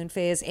honeymoon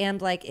phase. And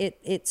like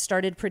it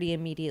started pretty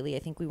immediately. I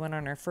think we went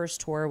on our first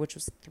tour, which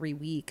was 3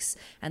 weeks.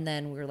 And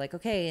then we were like,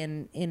 okay,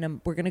 and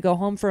we're going to go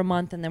home for a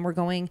month, and then we're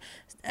going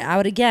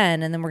out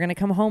again. And then we're going to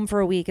come home for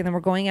a week, and then we're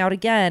going out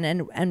again.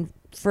 And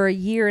for a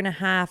year and a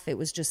half, it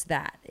was just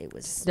that. It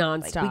was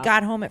nonstop. Like, we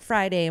got home at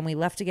Friday and we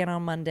left again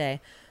on Monday.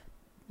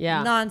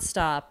 Yeah.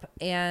 nonstop.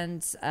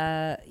 And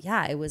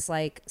yeah, it was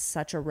like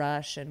such a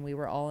rush, and we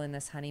were all in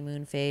this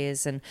honeymoon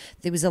phase, and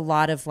there was a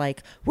lot of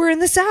like, we're in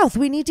the South,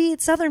 we need to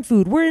eat Southern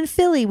food. We're in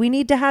Philly, we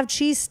need to have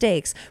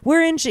cheesesteaks.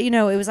 We're in, you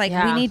know, it was like,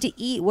 we need to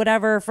eat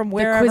whatever from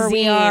wherever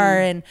we are.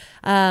 And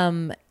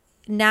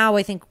now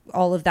I think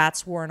all of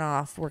that's worn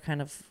off. We're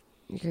kind of,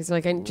 Because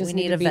like I just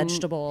we need a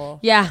vegetable.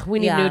 Yeah, we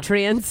need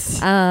nutrients.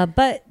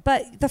 But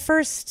the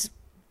first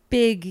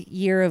big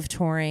year of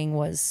touring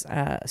was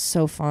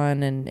so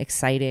fun and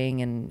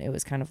exciting, and it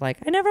was kind of like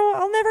I'll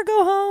never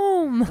go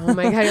home. Oh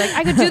my god, you're like,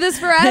 I could do this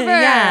forever.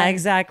 Yeah,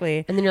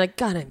 exactly. And then you're like,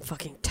 God, I'm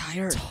fucking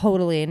tired.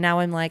 Totally. And now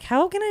I'm like,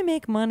 how can I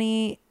make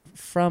money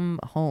from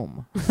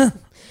home?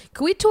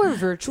 Can we tour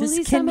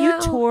virtually Can somehow?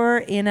 you tour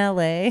in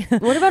LA?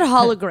 What about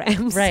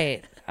holograms?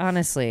 Right.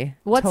 Honestly,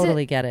 What's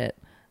totally get it.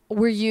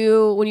 Were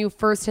you, when you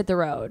first hit the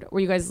road, were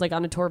you guys like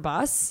on a tour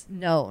bus?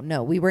 No,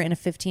 we were in a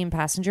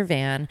 15-passenger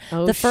van.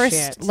 Oh, the first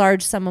shit.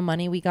 large sum of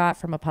money we got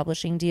from a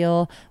publishing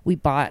deal, we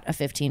bought a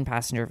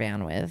 15-passenger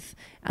van with.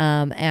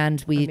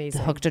 And we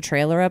Amazing. hooked a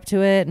trailer up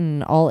to it,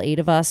 and all 8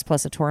 of us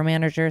plus a tour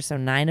manager, so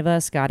 9 of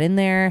us got in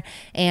there,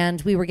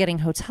 and we were getting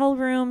hotel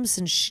rooms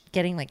and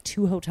getting like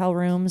 2 hotel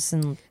rooms,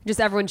 and Just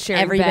everyone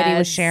sharing everybody was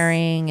beds?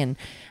 sharing. And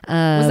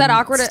Was that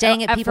awkward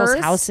staying at people's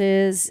first?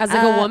 houses As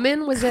like a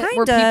woman? Were kind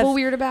people of.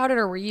 weird about it,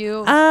 or were you?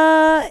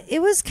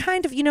 It was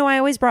kind of, I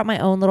always brought my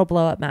own little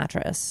blow up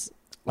mattress,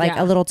 like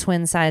Yeah. a little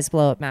twin size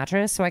blow up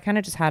mattress. So I kind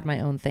of just had my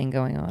own thing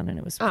going on, and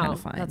it was kind of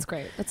fine. That's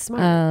great. That's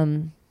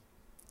smart.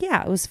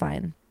 Yeah, it was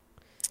fine.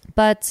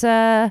 But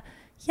yeah,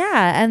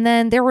 and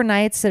then there were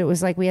nights that it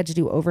was like we had to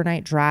do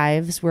overnight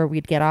drives where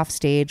we'd get off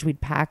stage, we'd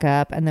pack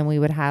up, and then we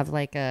would have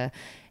like a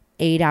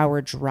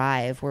 8-hour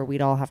drive where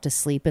we'd all have to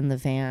sleep in the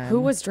van. Who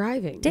was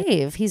driving?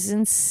 Dave? He's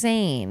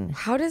insane.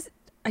 How does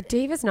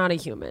Dave is not a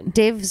human.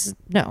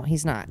 No,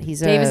 he's not. He's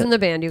Dave a is in the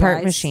band, you part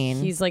guys.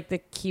 machine. He's like the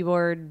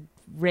keyboard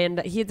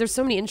random. There's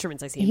so many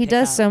instruments I see. He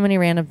does so many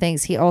random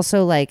things. He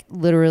also like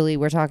literally,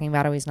 we're talking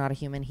about how he's not a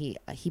human. He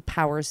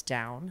powers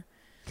down.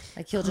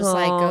 Like he'll just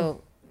like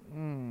go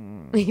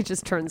He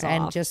just turns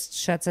and off. just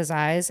shuts his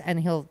eyes, and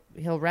he'll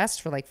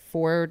rest for like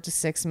 4 to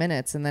 6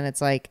 minutes, and then it's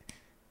like,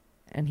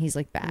 and he's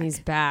like back. He's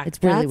back. It's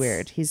really That's-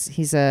 weird.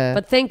 He's a.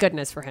 But thank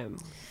goodness for him.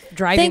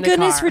 Driving Thank the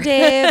goodness car. for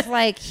Dave.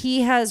 Like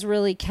he has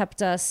really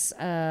kept us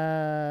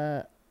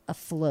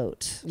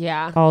afloat.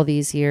 Yeah. All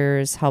these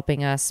years,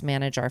 helping us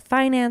manage our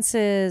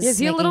finances. Is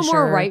he a making little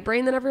more sure- right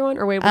brain than everyone?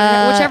 Or wait,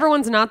 whichever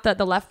one's not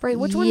the left brain.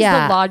 Which one's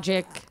yeah. the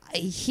logic?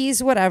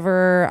 He's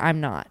whatever. I'm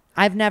not.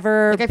 I've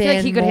never Like, I been feel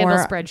like he could handle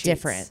more spreadsheets.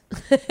 different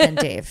than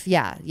Dave.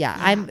 Yeah.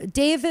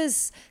 Dave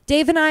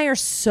and I are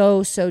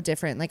so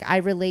different. Like I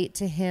relate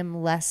to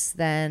him less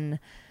than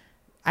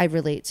I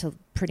relate to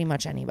pretty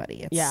much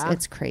anybody.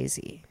 It's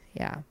crazy.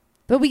 Yeah.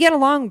 But we get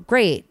along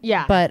great.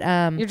 Yeah. But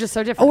You're just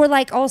so different. or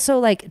like also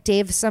like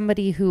Dave's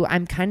somebody who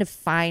I'm kind of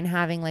fine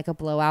having like a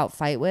blowout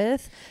fight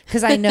with,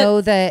 because I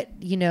know that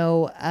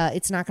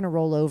it's not going to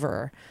roll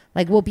over.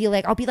 Like I'll be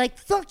like,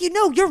 fuck you,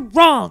 no, you're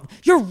wrong.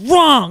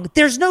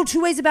 There's no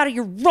 2 ways about it.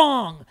 You're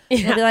wrong.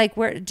 Yeah. I'll be like,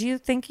 where do you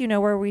think you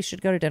know where we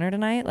should go to dinner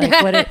tonight? Like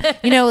what?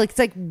 It's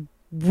like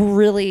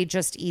really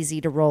just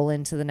easy to roll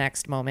into the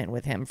next moment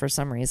with him for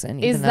some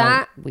reason. Even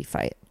though we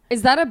fight.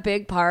 Is that a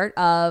big part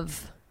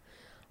of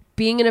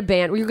being in a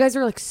band where you guys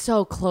are like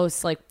so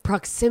close, like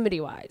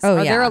proximity wise? Oh,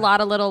 Are there yeah. a lot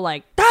of little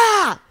like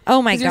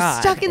Oh my 'cause you're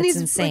God. stuck in It's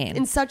these insane. like,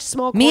 in such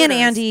small Me and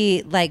quarters.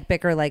 Andy like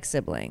bicker like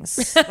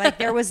siblings. Like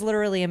there was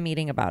literally a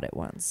meeting about it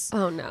once.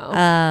 Oh no.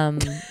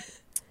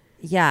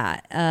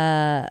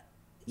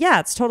 Yeah,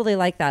 it's totally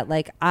like that.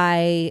 Like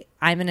I'm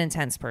an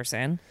intense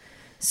person.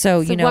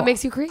 So what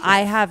makes you creative?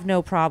 I have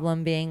no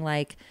problem being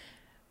like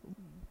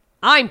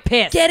I'm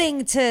pissed.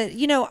 getting to,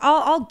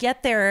 I'll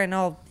get there and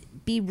I'll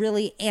be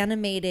really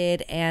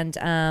animated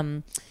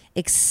and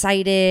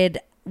excited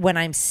when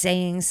I'm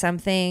saying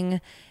something,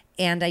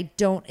 and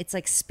it's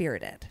like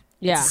spirited.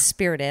 Yeah. It's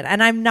spirited.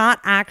 And I'm not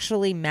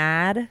actually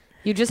mad,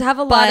 You just have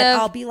a lot but of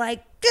I'll be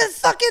like, "Good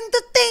fucking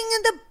the thing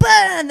in the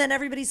butt," and then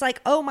everybody's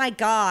like, "Oh my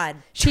God,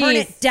 turn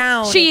She's- it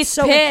down." she's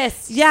It's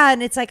pissed. Yeah,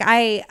 and it's like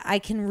I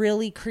can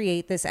really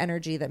create this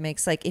energy that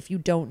makes like if you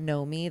don't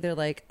know me, they're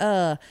like,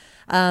 and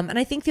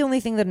I think the only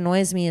thing that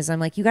annoys me is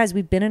I'm like, you guys,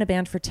 we've been in a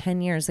band for 10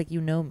 years, like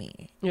you know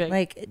me, You're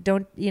like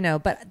don't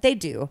but they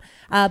do.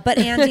 But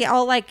Andy,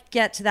 I'll like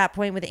get to that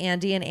point with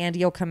Andy, and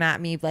Andy will come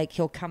at me like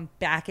he'll come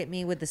back at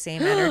me with the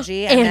same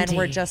energy, and then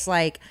we're Andy. just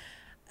like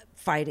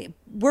fighting.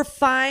 We're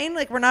fine.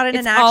 Like we're not in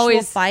It's an actual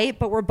always- fight,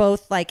 but we're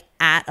both like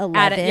at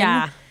 11.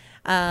 yeah.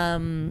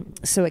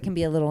 So it can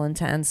be a little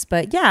intense,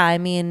 but yeah, I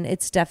mean,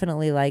 it's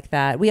definitely like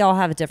that. We all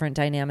have a different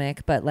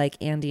dynamic, but like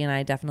Andy and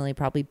I definitely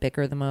probably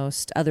bicker the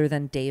most, other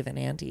than Dave and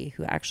Andy,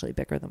 who actually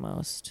bicker the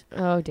most.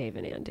 Oh, Dave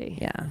and Andy.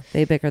 Yeah,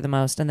 they bicker the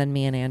most, and then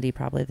me and Andy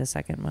probably the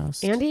second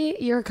most. Andy,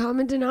 you're a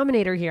common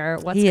denominator here.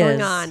 What's He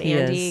going is. on, He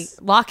Andy? is.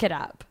 Lock it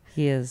up.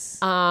 He is.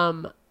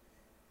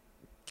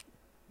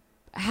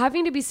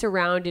 Having to be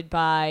surrounded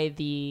by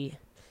the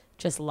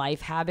just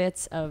life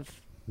habits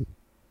of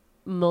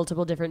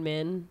multiple different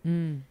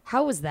men.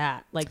 How was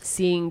that? Like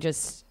seeing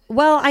just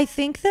Well, I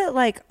think that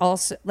like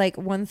also like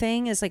one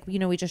thing is like, you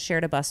know, we just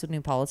shared a bus with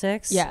New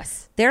Politics.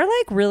 Yes. They're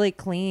like really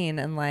clean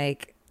and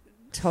like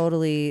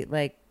totally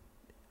like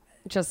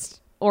Just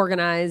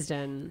organized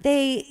and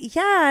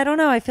I don't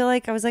know. I feel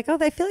like I was like, oh,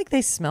 I feel like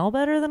they smell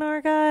better than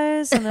our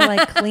guys and they're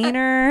like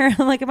cleaner.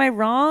 I'm like, am I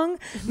wrong?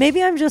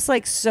 Maybe I'm just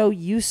like so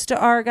used to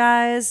our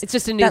guys. It's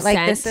just a new that, like,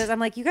 scent. This is, I'm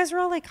like, you guys are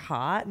all like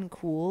hot and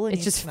cool. And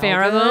It's you just smell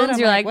pheromones. good. I'm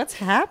You're like, what's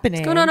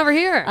happening? what's going on over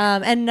here?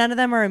 And none of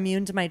them are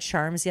immune to my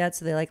charms yet.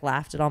 So they like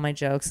laughed at all my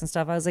jokes and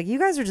stuff. I was like, you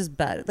guys are just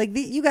better. Like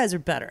you guys are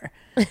better.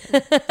 You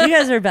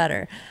guys are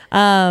better.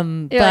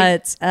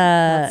 That's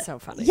so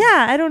funny.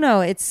 Yeah, I don't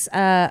know. It's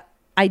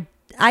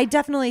I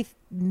definitely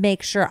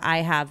make sure I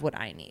have what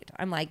I need.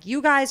 I'm like, you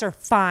guys are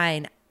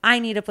fine. I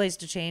need a place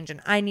to change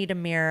and I need a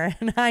mirror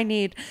and I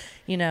need,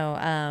 you know,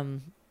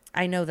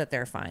 I know that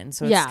they're fine.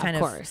 So it's Yeah, kind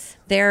of of course.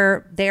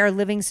 their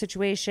living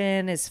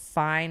situation is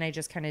fine. I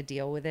just kind of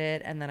deal with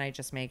it and then I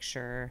just make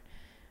sure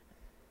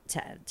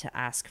to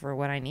ask for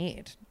what I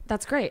need.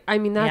 That's great. I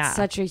mean, that's Yeah.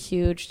 such a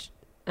huge.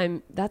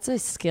 That's a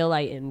skill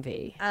I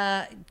envy.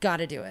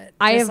 Gotta do it.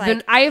 I Just, have been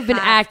have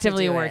to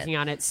actively do it. working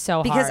on it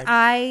so Because hard.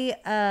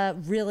 I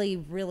really,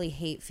 really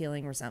hate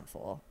feeling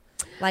resentful.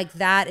 Like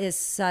that is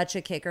such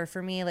a kicker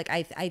for me. Like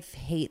I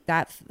hate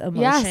that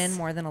emotion Yes.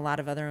 more than a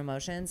lot of other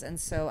emotions. And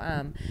so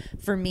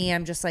for me,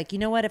 I'm just like, you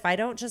know what? If I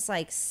don't just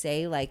like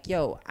say like,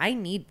 yo, I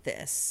need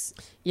this,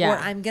 Yeah. or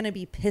I'm gonna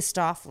be pissed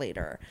off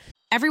later.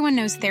 Everyone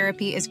knows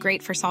therapy is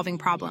great for solving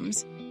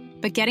problems,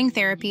 but getting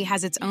therapy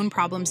has its own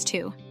problems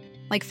too,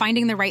 like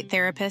finding the right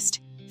therapist,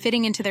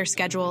 fitting into their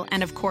schedule,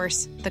 and of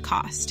course, the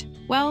cost.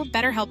 Well,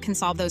 BetterHelp can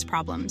solve those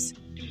problems.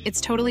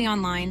 It's totally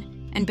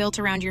online and built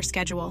around your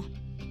schedule.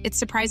 It's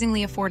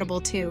surprisingly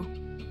affordable too.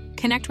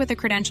 Connect with a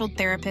credentialed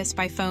therapist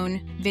by phone,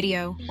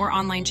 video, or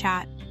online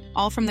chat,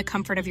 all from the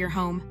comfort of your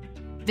home.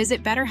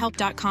 Visit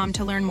BetterHelp.com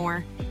to learn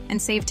more and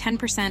save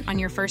 10% on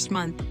your first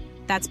month.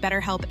 That's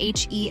BetterHelp,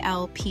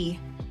 H-E-L-P.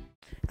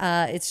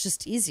 It's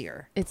just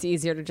easier. It's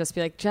easier to just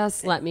be like,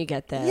 just let me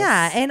get this.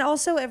 Yeah, and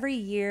also every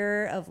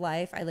year of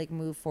life, I like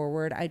move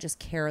forward. I just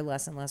care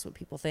less and less what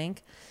people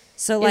think.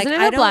 So like, Isn't it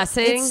I a don't.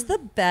 blessing? It's the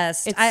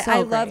best. It's I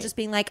so love great. just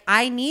being like,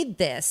 I need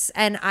this,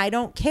 and I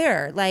don't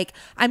care. Like,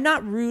 I'm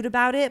not rude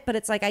about it, but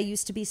it's like I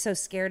used to be so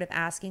scared of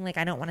asking. Like,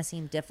 I don't want to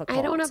seem difficult.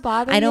 I don't wanna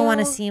bother I don't you. want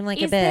to seem like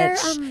Is a there,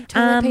 bitch.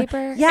 toilet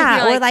paper? Yeah, And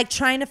you're or like- like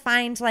trying to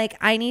find like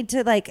I need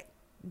to like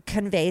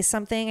convey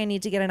something. I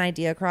need to get an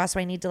idea across.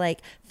 So I need to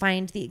like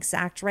find the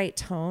exact right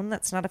tone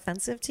that's not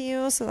offensive to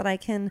you so that I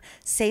can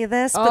say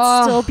this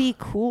but still be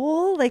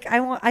cool. Like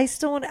I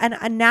still want,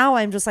 and now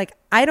I'm just like,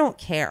 I don't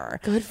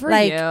care. Good for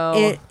like,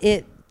 you.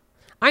 It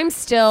I'm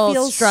still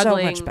feels so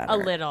struggling much better. a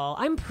little.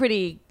 I'm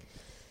pretty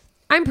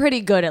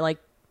good at like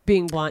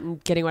being blunt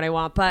and getting what I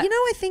want, but you know,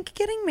 I think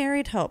getting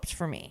married helped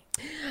for me.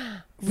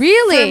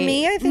 really, For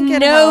me, I think it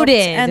noted.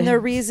 helped. And the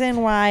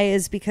reason why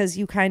is because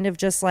you kind of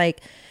just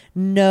like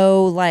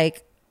know,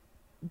 like,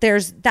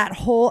 there's that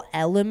whole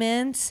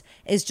element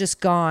is just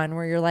gone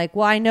where you're like,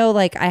 well, I know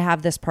like I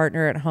have this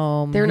partner at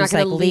home They're not who's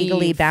gonna like legally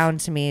leave.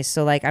 bound to me.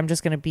 So like, I'm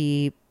just going to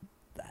be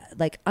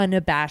like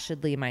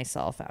unabashedly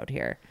myself out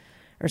here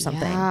or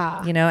something,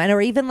 Yeah. you know? And,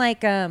 or even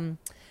like,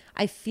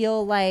 I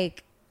feel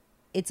like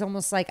it's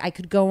almost like I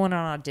could go on an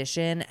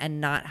audition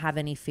and not have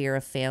any fear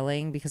of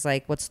failing because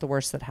like, what's the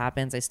worst that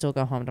happens? I still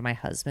go home to my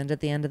husband at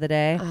the end of the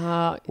day.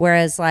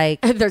 Whereas like,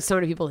 There's so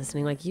many people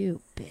listening like,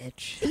 you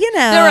bitch. you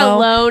know, They're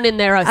alone in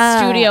their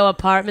studio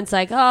apartments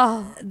like,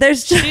 oh,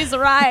 there's just, she's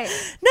right.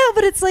 no,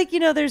 but it's like, you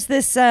know, there's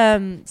this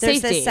Safety.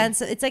 this sense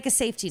of, it's like a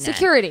safety net.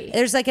 Security.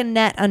 There's like a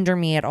net under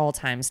me at all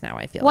times now,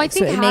 I feel Well, I like.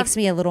 So think it makes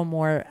me a little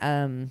more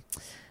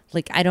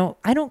like I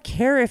don't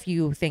care if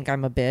you think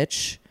I'm a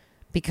bitch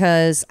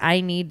because I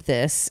need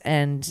this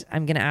and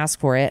I'm going to ask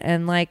for it,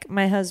 and like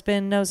my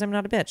husband knows I'm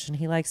not a bitch and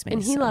he likes me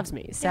And he so, loves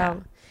me. So yeah.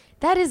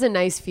 that is a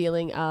nice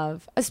feeling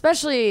of,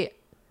 especially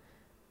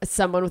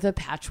someone with a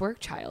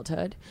patchwork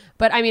childhood.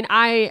 But I mean,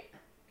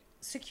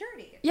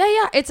 security.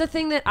 yeah, it's a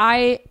thing that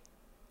I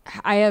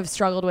have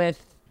struggled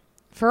with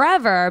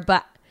forever.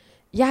 But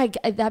yeah,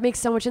 that makes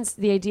so much sense.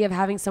 The idea of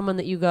having someone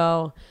that you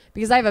go,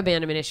 because I have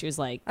abandonment issues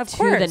like Of to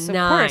course, the of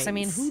nines. course. I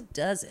mean, who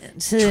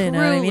doesn't? You know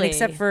what I mean? Truly.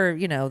 Except for,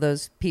 you know,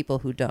 those people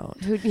who don't.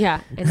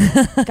 Yeah. And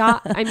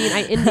God, I mean,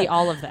 I envy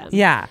all of them.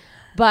 Yeah.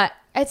 But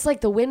it's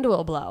like the wind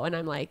will blow. And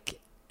I'm like,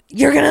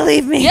 You're going to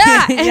leave me.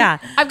 yeah. and yeah.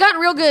 I've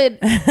gotten real good.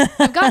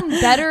 I've gotten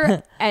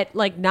better at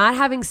like not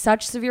having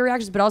such severe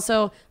reactions, but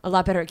also a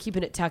lot better at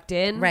keeping it tucked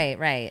in. Right,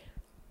 right.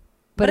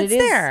 But it's it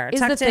is, there, is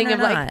the tucked in thing or of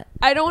like, not.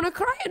 I don't want to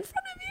cry in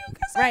front of you.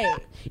 'Cause Right.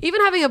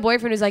 Even having a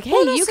boyfriend who's like, hey,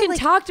 Well, and you also, can like-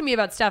 talk to me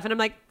about stuff. And I'm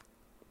like,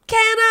 can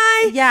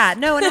I? Yeah,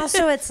 no, and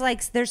also it's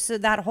like there's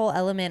that whole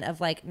element of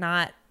like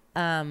not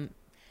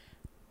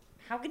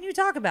how can you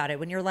talk about it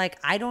when you're like,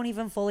 I don't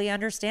even fully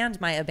understand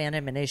my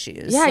abandonment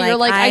issues. Yeah, you're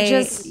like, I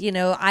just- you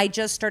know, I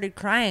just started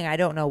crying. I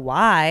don't know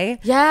why.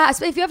 Yeah.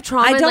 If you have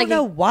trauma, I and, don't like,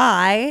 know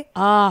why.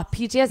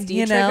 PTSD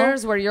You know?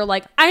 triggers where you're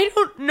like, I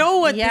don't know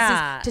what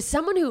Yeah. this is. To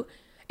someone who,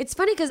 it's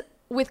funny because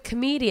with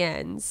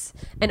comedians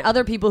and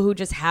other people who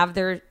just have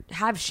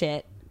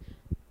shit,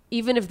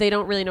 even if they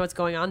don't really know what's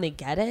going on, they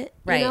get it.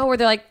 Right. You know, where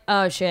they're like,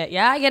 oh shit,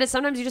 yeah, I get it.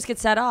 Sometimes you just get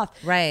set off.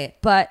 Right.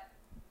 But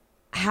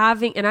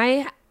and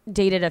I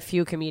dated a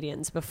few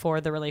comedians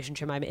before the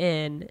relationship I'm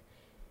in,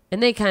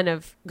 and they kind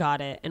of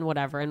got it and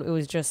whatever. And it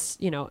was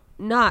just, you know,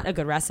 not a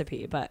good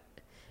recipe, but,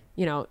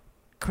 you know,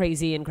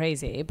 crazy.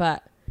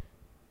 But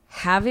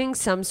having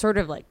some sort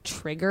of like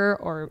trigger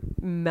or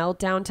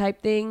meltdown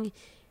type thing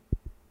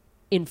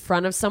in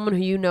front of someone who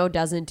you know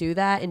doesn't do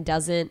that and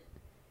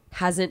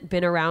hasn't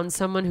been around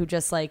someone who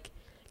just like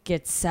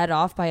gets set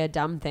off by a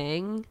dumb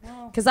thing.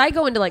 Because I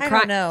go into like I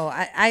don't know.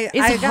 It's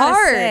I gotta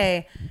hard.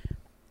 say,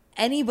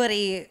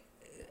 anybody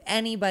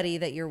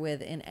that you're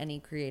with in any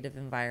creative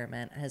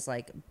environment has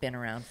like been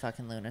around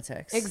fucking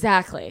lunatics.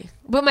 Exactly.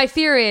 But my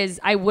fear is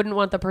I wouldn't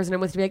want the person I'm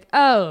with to be like,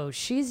 oh,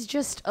 she's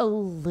just a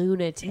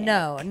lunatic.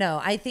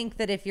 No. I think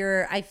that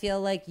I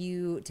feel like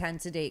you tend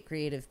to date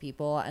creative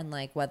people, and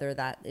like whether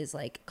that is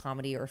like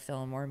comedy or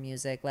film or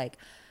music, like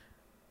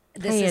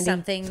this is Andy.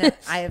 something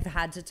that I have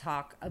had to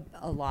talk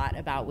a lot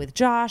about with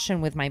Josh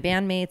and with my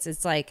bandmates.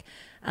 It's like,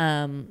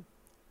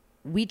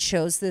 we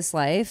chose this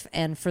life,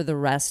 and for the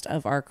rest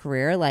of our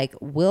career, like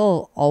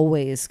we'll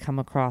always come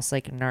across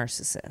like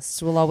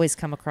narcissists. We'll always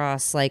come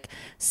across like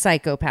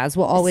psychopaths.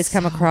 We'll always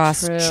come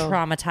across true.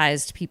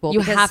 traumatized people. You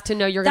because have to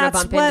know you're going to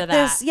that's bump what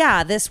into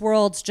that. This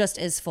world just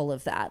is full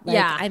of that. Like,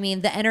 Yeah. I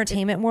mean, the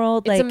entertainment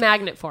world, It's like a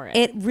magnet for it.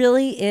 it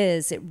really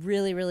is. It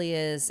really, really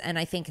is. And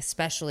I think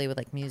especially with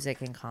like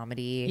music and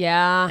comedy.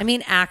 Yeah. I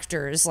mean,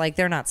 actors, like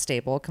they're not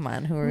stable. Come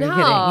on, who are you No.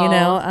 kidding? You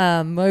know,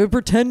 I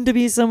pretend to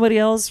be somebody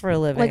else for a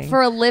living. Like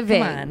for a living.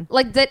 Come on.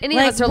 Like that any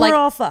Like, of us are we're like,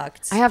 all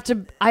fucked.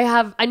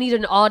 I need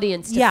an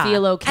audience to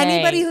feel okay.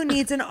 Anybody who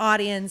needs an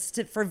audience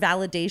for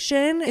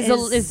validation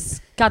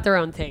is got their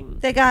own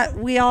thing.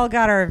 we all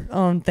got our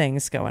own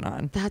things going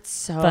on. That's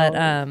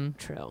so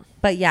true.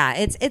 But yeah,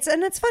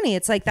 it's funny.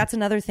 It's like, that's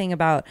another thing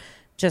about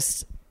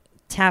just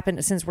tapping,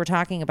 since we're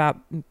talking about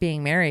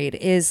being married,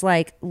 is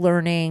like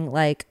learning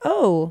like,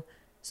 oh,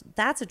 so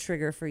that's a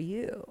trigger for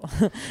you.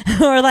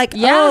 Or like,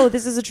 oh,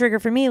 this is a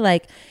trigger for me.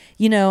 Like,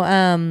 you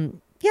know,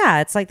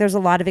 yeah, it's like there's a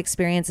lot of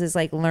experiences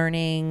like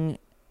learning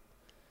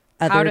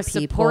other How to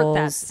support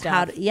that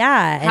stuff.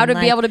 how to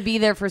like, be able to be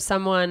there for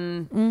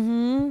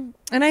someone.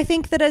 And I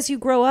think that as you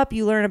grow up,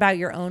 you learn about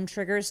your own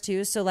triggers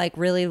too. So like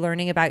really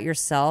learning about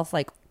yourself,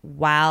 like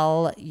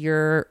while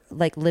you're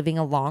like living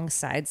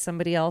alongside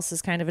somebody else,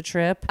 is kind of a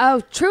trip.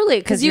 Oh, truly.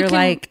 Because you're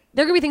like,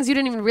 there could be things you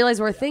didn't even realize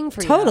were a thing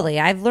for you. totally.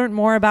 I've learned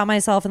more about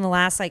myself in the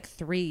last like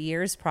 3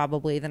 years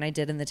probably than I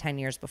did in the 10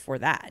 years before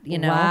that, you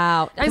know?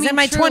 Wow. I Because mean, in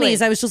my truly.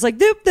 20s, I was just like,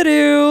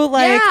 doop-da-doo,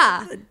 like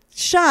Yeah.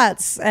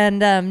 shots. And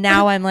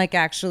now I'm like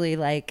actually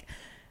like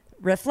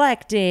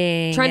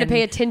reflecting. Trying to and-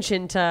 pay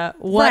attention to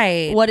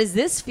what is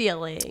this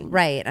feeling?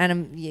 Right.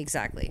 And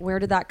exactly. Where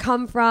did that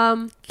come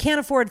from? Can't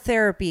afford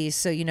therapy,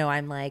 so you know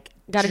I'm like,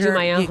 Gotta do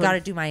my own. You got to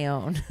do my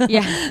own.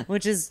 Yeah.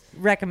 Which is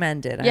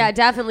recommended. Yeah,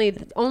 definitely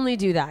only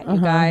do that, you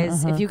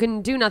guys. If you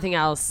can do nothing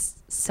else,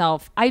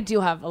 I do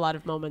have a lot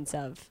of moments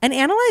of And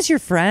analyze your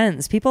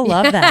friends. People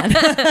love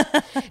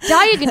that.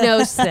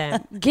 diagnose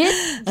them.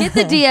 Get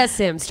the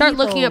DSM. Start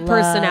People looking at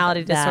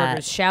personality love that.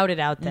 disorders. Shout it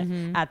out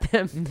at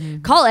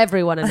them. Call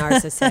everyone a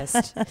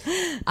narcissist.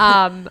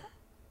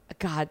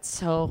 God,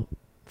 so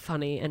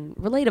funny and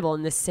relatable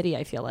in this city,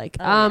 I feel like.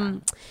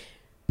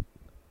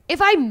 If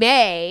I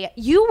may,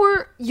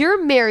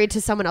 you're married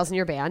to someone else in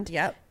your band.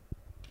 Yep.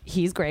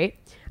 He's great.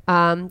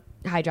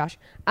 Hi, Josh.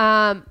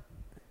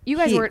 You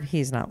guys weren't.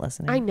 He's not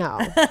listening. I know.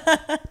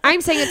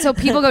 I'm saying it so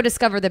people go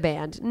discover the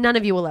band. None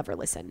of you will ever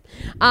listen.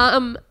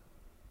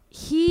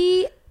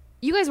 You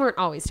guys weren't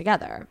always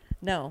together.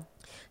 No.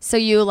 So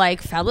you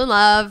like fell in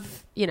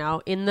love, you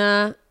know, in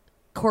the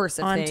course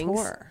of On things.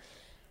 tour.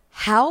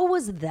 How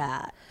was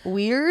that?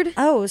 Weird?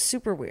 Oh, it was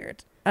super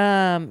weird.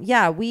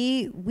 Yeah,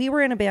 we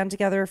were in a band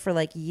together for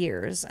like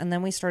years, and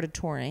then we started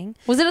touring.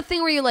 Was it a thing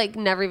where you like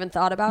never even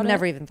thought about it?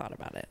 Never even thought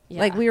about it.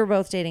 Yeah. Like we were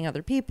both dating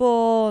other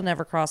people,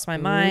 never crossed my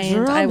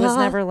mind. I was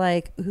never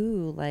like,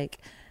 ooh, like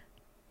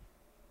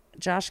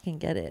Josh can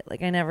get it.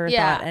 Like I never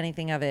thought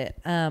anything of it.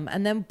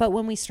 But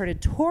when we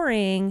started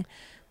touring,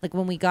 like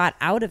when we got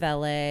out of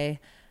LA,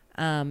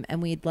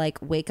 and we'd like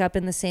wake up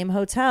in the same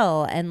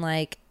hotel, and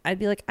like I'd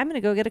be like, I'm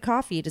gonna go get a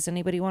coffee. Does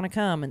anybody want to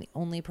come? And the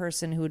only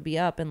person who would be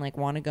up and like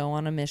want to go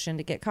on a mission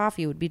to get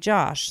coffee would be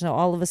Josh. So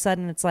all of a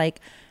sudden it's like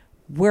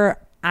we're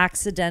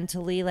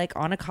accidentally like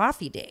on a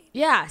coffee date.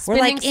 Yeah, We're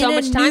spending like so in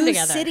much a time new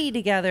together. city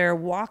together,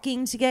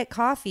 walking to get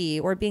coffee,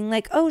 or being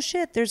like, oh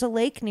shit, there's a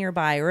lake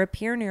nearby or a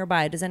pier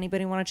nearby. Does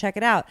anybody want to check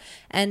it out?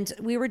 And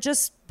we were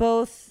just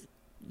both,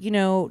 you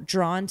know,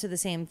 drawn to the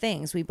same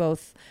things. We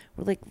both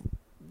were like,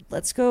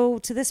 let's go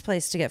to this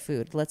place to get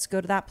food. Let's go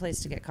to that place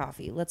to get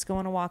coffee. Let's go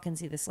on a walk and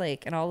see this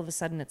lake. And all of a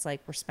sudden it's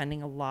like we're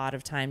spending a lot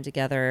of time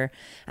together.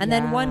 And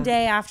then one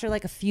day after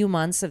like a few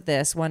months of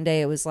this, one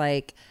day it was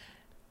like,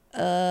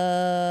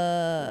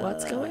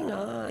 what's going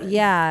on?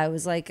 Yeah, it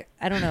was like,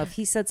 I don't know if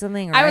he said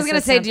something or I was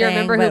gonna said say, do you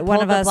something, remember who but one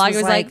pulled of the us plug? was It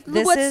was like, like,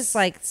 this what's- is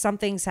like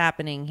something's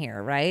happening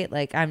here, right?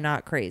 Like I'm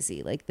not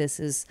crazy. Like this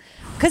is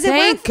because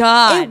Thank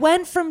God. it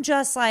went from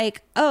just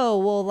like, oh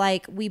well,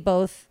 like we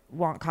both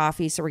want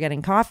coffee, so we're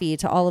getting coffee,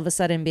 to all of a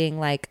sudden being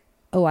like,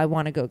 oh, I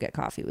want to go get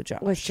coffee with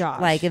Josh.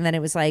 Like, and then it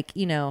was like,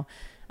 you know,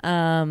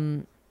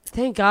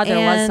 Thank God there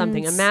was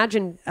something. and-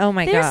 Imagine. Oh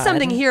my there's God.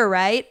 something here,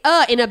 right?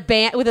 In a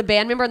band with a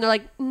band member, and they're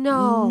like,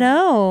 no.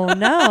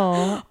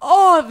 no.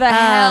 Oh, the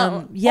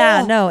hell.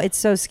 Yeah, Oh. no, it's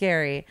so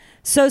scary.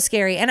 So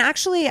scary. And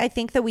actually, I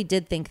think that we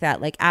did think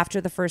that, like,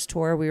 after the first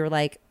tour, we were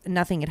like,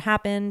 nothing had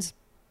happened.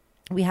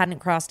 We hadn't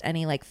crossed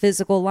any, like,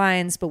 physical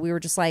lines, but we were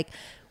just like,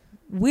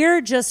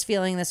 we're just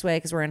feeling this way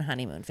because we're in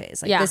honeymoon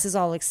phase. Like, Yeah. this is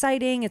all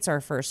exciting. It's our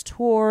first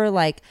tour.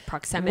 Like,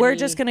 Proximity. we're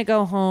just going to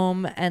go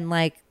home and,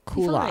 like,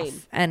 cool fine.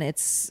 off. And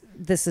this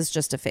is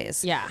just a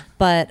phase. Yeah.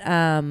 But,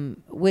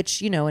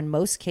 which, you know, in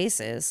most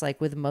cases, like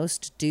with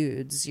most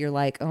dudes, you're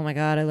like, oh my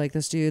God, I like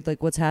this dude.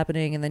 Like, what's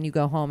happening? And then you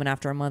go home and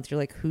after a month, you're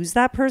like, who's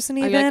that person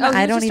you're even? like, oh, he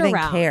I was don't just even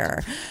around.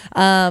 care.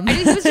 I think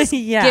he was just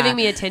Yeah. giving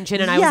me attention,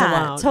 and I was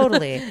alone.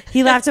 Totally.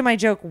 He laughed at my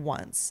joke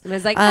once. And I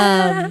was like,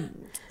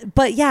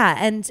 But yeah,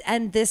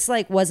 and this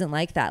like wasn't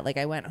like that. Like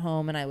I went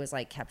home and I was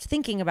like kept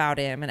thinking about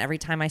him, and every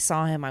time I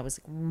saw him, I was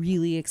like,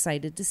 really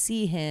excited to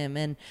see him,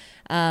 and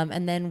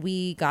then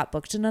we got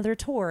booked another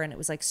tour, and it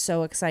was like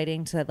so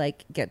exciting to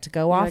like get to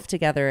go off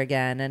together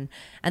again,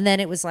 and then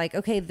it was like,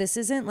 okay, this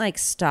isn't like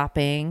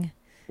stopping.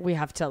 we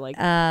have to like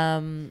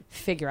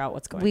figure out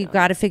what's going on. We've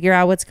got to figure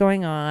out what's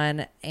going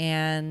on,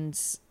 and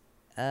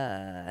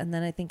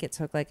then I think it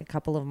took like a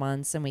couple of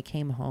months, and we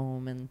came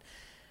home and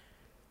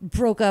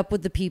broke up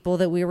with the people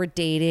that we were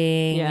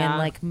dating, Yeah. and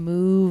like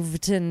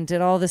moved and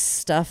did all this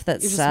stuff that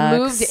You just sucks.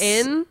 moved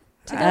in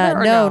together?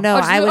 Or no, Oh,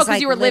 just- I was because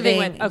like you were living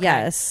living- with. Okay.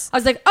 yes. I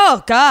was like,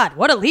 oh God,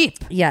 what a leap.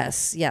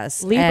 Yes.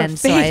 Leap of And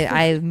so faith.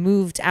 I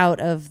moved out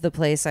of the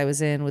place I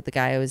was in with the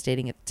guy I was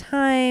dating at the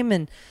time,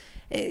 and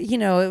you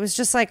know, it was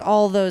just like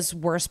all those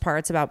worst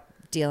parts about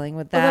dealing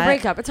with that. Well, the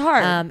breakup, it's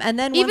hard. And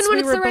then Even once when we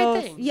it's were the right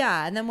both, thing.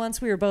 yeah, and then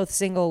once we were both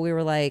single, we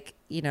were like,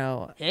 you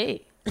know,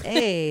 Hey.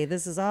 hey,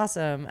 this is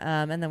awesome.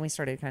 And then we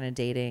started kind of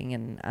dating,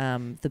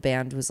 and the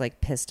band was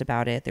like pissed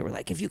about it. They were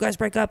like, if you guys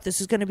break up,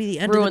 this is going to be the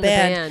end Ruin of the the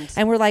band. band.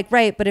 And we're like,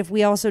 right, but if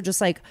we also just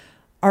like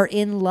are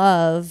in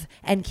love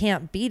and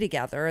can't be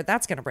together,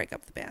 that's going to break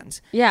up the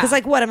band. Yeah. Because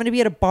like what? I'm going to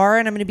be at a bar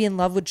and I'm going to be in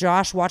love with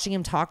Josh, watching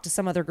him talk to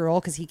some other girl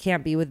because he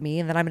can't be with me,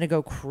 and then I'm going to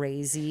go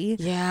crazy.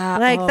 Yeah.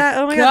 Like Oh, that.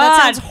 Oh my God, that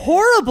God. sounds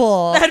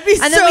horrible. That'd be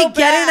and so then we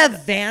get in bad.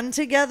 a van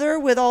together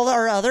with all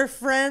our other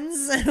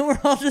friends and we're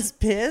all just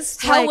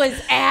pissed. How Like,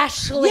 was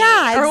Ashley?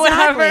 yeah, or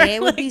exactly. whatever.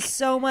 It would be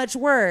so much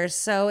worse.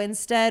 So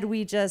instead,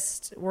 we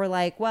just were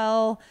like,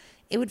 well,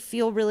 it would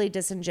feel really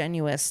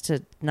disingenuous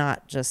to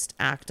not just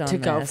act on To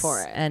go this,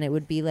 for it. and it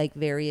would be like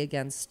very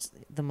against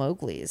the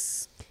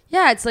Mowglis.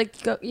 Yeah, it's like,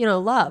 love.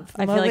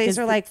 The I feel like Mowglis it's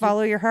are like,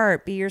 follow your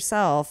heart, be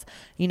yourself,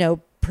 you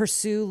know,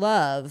 pursue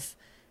love.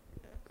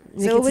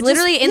 Like, it it's would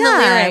literally in the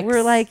lyrics.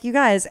 We're like, you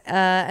guys,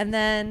 and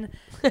then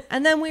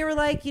we were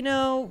like, you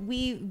know,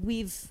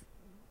 we've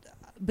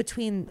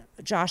between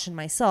Josh and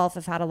myself,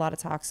 I've had a lot of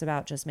talks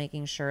about just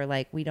making sure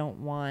like we don't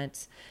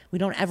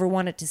ever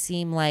want it to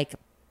seem like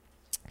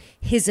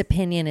his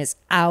opinion is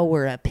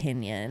our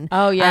opinion.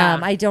 Oh, yeah.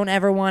 I don't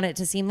ever want it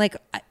to seem like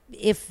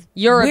if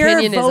Your we're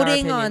opinion is our voting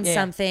opinion. on Yeah.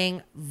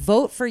 something,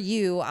 vote for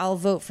you. I'll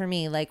vote for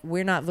me. Like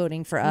we're not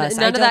voting for us.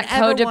 None I of don't that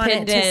ever want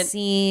it to codependent,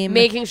 seem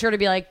making sure to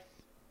be like,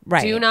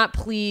 right. do not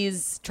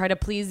try to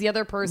please the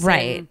other person.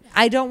 Right.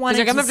 I don't want 'Cause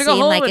it you're to gonna have to go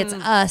seem home like it's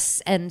and-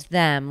 us and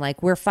them.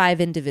 Like we're 5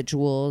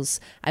 individuals.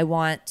 I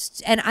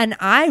want, and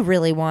I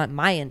really want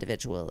my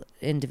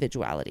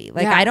individuality.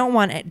 Like Yeah. I don't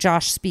want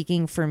Josh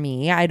speaking for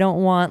me. I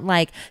don't want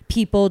like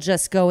people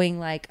just going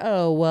like,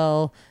 oh,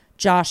 well,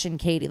 Josh and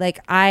Katie. Like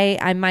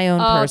I'm my own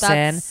person.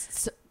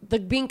 That's, the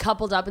being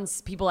coupled up and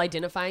people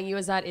identifying you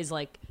as that is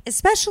like,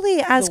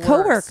 Especially as the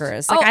worst.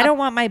 coworkers. Like Oh, I don't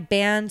want my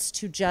band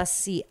to just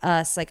see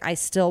us. Like I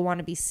still want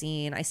to be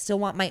seen. I still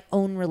want my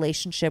own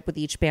relationship with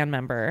each band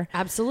member.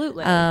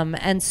 absolutely.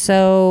 And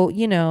so,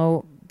 you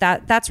know,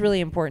 that's really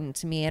important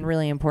to me and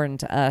really important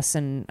to us.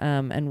 And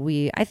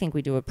I think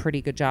we do a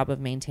pretty good job of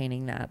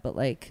maintaining that. But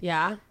like,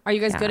 yeah. Are you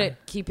guys good Yeah.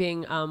 at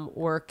keeping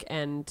work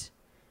and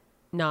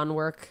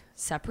non-work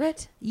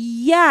separate?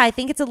 yeah, I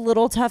think it's a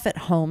little tough at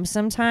home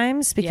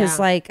sometimes because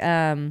Yeah.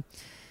 like,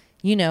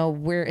 you know,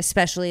 we're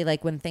especially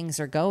like when things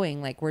are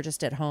going, like we're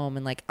just at home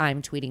and like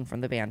I'm tweeting from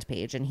the band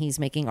page and he's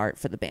making art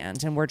for the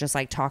band and we're just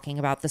like talking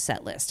about the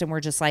set list and we're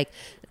just like,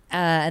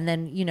 and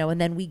then, you know,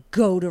 and then we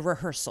go to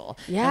rehearsal.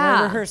 And Yeah.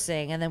 we're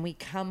rehearsing and then we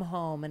come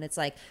home and it's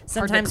like, to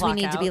sometimes we clock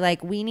need to out. be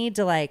like, we need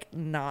to like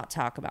not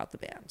talk about the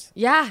band.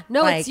 Yeah.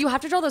 No, Like, it's you have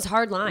to draw those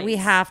hard lines. We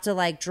have to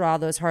like draw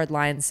those hard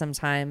lines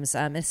sometimes,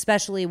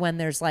 especially when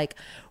there's like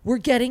we're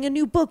getting a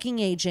new booking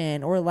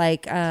agent or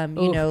like you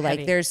Ooh, know heavy.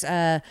 like there's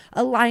a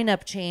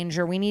lineup change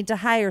or we need to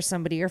hire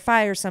somebody or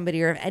fire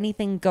somebody or if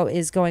anything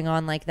is going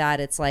on like that.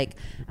 It's like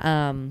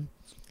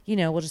you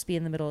we'll just be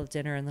in the middle of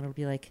dinner and then it'll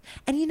be like,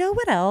 and you know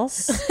what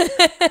else?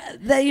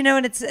 That,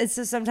 and it's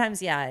just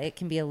sometimes, it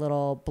can be a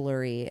little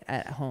blurry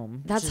at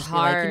home. That's just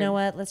hard. Be like, you know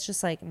what? Let's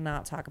just like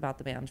not talk about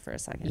the band for a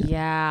second.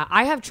 Yeah.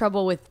 I have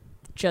trouble with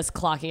just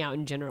clocking out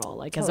in general,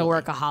 like as a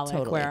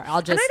workaholic where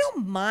I'll just. And I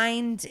don't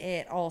mind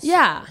it also.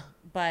 Yeah.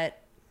 But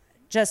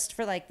just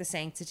for like the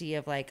sanctity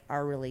of like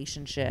our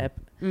relationship.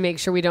 Make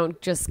sure we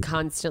don't just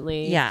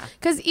constantly. Yeah.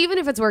 Because even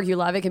if it's work you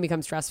love, it can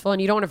become stressful and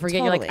you don't want to forget.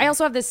 Totally. You're like, I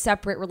also have this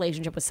separate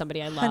relationship with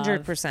somebody I love.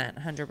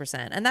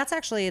 100%. And that's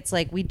actually, it's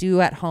like we do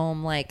at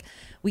home, like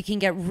we can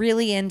get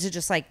really into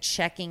just like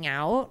checking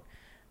out.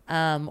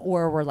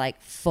 Or we're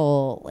like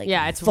full, like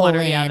it's full one or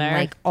the in, other.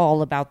 like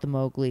all about the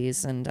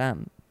Mowglis.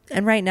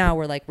 And right now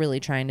we're like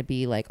really trying to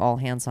be like all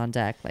hands on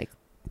deck, like,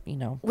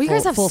 we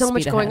guys have so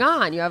much going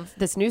on. You have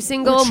this new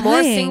single,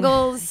 more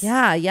singles.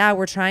 Yeah.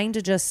 We're trying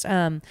to just,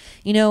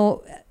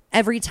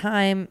 every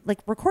time, like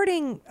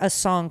recording a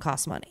song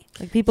costs money.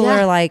 Like people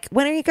are like,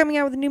 when are you coming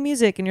out with new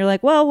music? And you're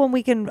like, well, when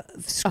we can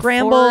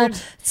scramble.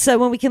 So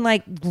when we can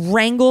like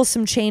wrangle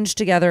some change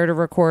together to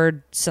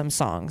record some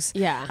songs.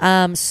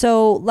 Yeah.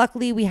 So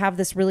luckily we have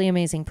this really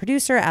amazing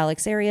producer,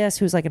 Alex Arias,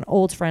 who's like an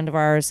old friend of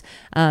ours.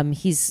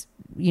 He's,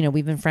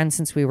 we've been friends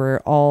since we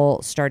were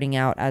all starting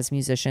out as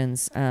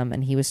musicians,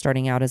 and he was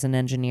starting out as an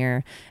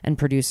engineer and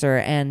producer.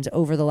 And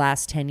over the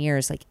last 10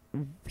 years, like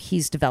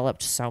he's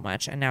developed so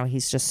much, and now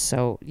he's just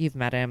you've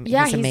met him.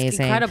 Yeah, he's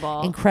amazing,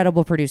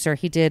 incredible producer.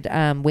 He did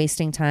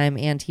Wasting Time,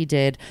 and he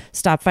did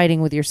Stop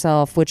Fighting With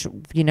Yourself, which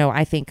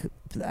I think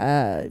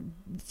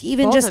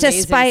even both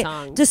just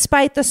songs.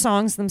 despite the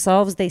songs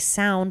themselves, they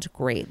sound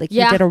great. Like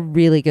he did a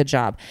really good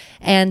job.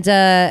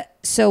 And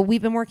so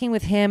we've been working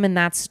with him, and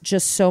that's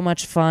just so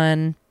much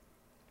fun.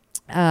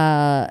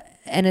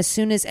 And as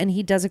soon as, and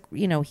he does,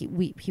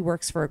 he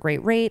works for a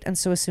great rate. And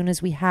so as soon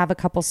as we have a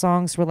couple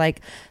songs, we're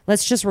like,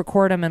 let's just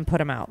record them and put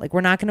them out. Like,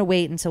 we're not going to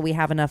wait until we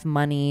have enough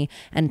money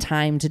and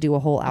time to do a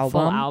whole album.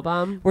 Full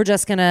album. We're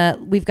just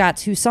we've got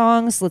 2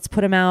 songs. Let's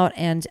put them out.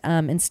 And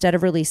instead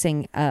of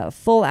releasing a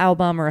full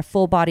album or a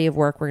full body of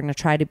work, we're going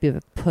to try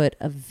to put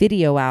a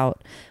video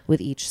out with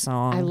each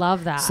song. I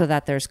love that. So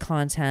that there's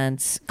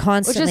content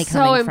constantly Which is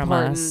coming so from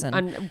important, us.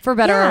 and for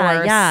better or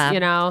worse,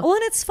 Well,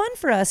 and it's fun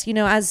for us,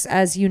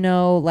 as you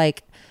know,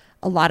 like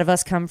a lot of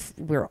us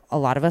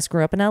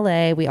grew up in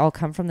LA. We all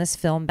come from this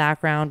film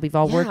background. We've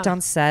all worked on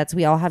sets.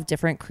 We all have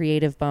different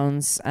creative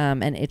bones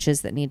and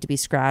itches that need to be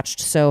scratched.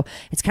 So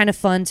it's kind of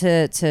fun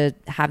to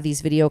have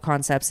these video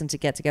concepts and to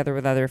get together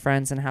with other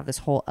friends and have this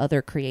whole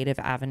other creative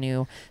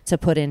avenue to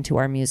put into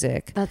our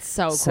music. That's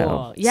so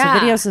cool. Yeah.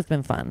 So videos have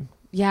been fun.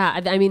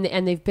 Yeah. I mean,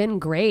 and they've been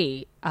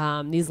great.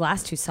 These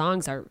last 2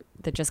 songs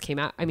that just came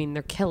out, I mean,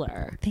 they're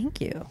killer.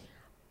 Thank you.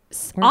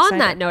 On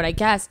that note, I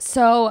guess.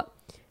 So,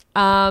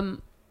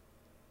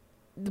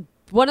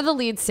 one of the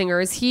lead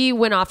singers, he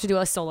went off to do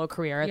a solo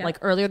career like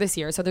earlier this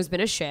year. So there's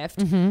been a shift.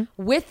 Mm-hmm.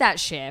 With that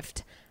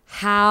shift,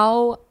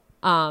 how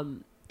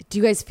do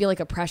you guys feel like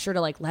a pressure to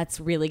like, let's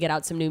really get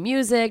out some new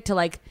music to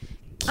like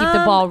keep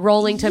the ball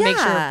rolling to make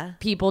sure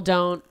people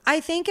don't? I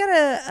think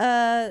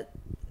a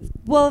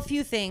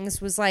few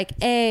things was like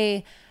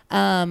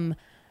when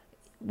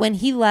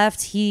he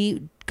left,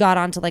 he got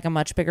onto like a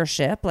much bigger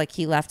ship. Like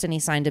he left and he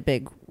signed a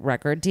big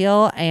record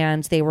deal,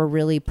 and they were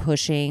really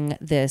pushing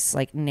this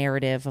like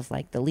narrative of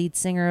like the lead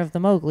singer of the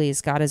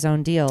Mowglis got his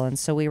own deal. And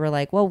so we were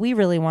like, well, we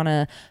really want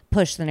to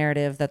push the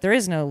narrative that there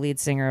is no lead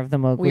singer of the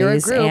Mowglis. We're a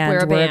group.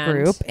 And we're a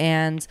group.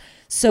 And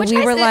so Which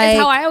we were like, is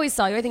how I always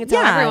saw you. I think it's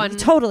how everyone.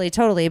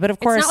 Totally. But of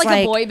course, it's not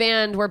like a boy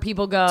band where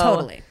people go.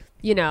 Totally.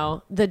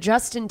 The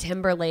Justin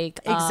Timberlake.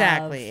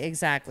 Exactly.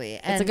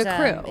 And, it's like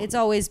a crew. It's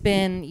always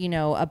been,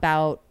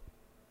 about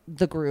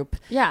the group.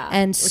 Yeah.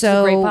 And which is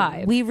a great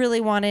vibe. We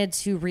really wanted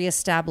to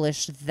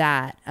reestablish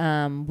that.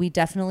 We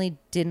definitely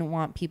didn't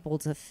want people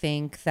to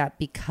think that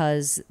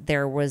because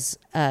there was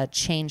a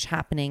change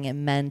happening, it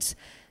meant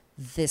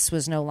this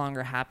was no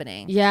longer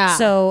happening. Yeah.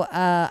 So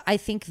I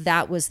think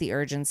that was the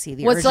urgency.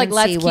 The urgency like,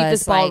 let's keep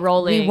this ball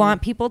rolling. We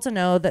want people to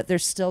know that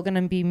there's still going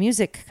to be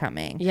music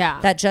coming.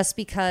 Yeah. That just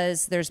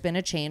because there's been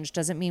a change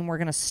doesn't mean we're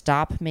going to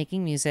stop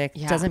making music.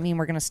 Yeah. Doesn't mean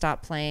we're going to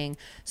stop playing.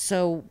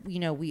 So,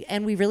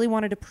 we really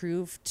wanted to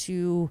prove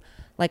to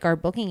like our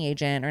booking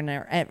agent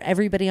or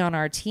everybody on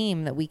our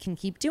team that we can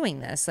keep doing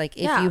this. Like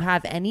if you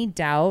have any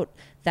doubt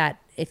that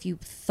if you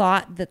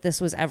thought that this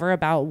was ever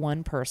about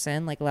one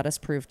person, like let us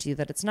prove to you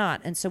that it's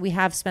not. And so we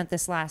have spent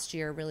this last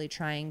year really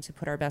trying to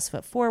put our best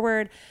foot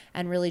forward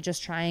and really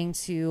just trying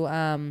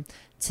to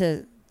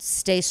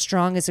stay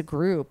strong as a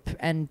group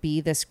and be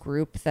this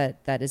group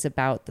that is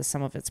about the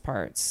sum of its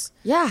parts.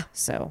 Yeah.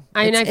 So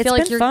I feel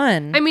like you're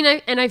fun. I mean,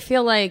 I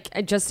feel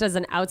like just as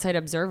an outside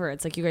observer,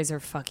 it's like you guys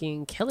are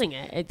fucking killing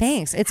it.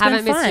 Thanks. It's haven't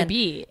been missed fun. a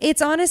beat.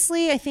 It's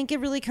honestly, I think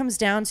it really comes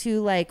down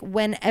to like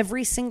when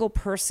every single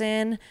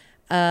person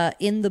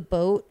in the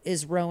boat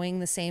is rowing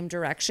the same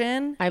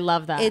direction, I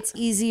love that. it's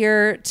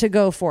easier to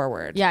go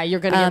forward. Yeah, you're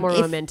going to get more if-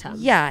 momentum.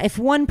 Yeah, if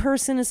one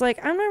person is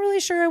like, I'm not really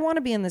sure I want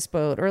to be in this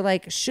boat, or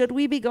like, should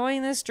we be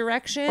going this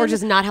direction? Or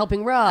just not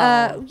helping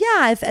row.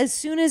 Yeah, if as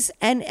soon as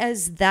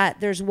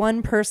there's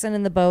one person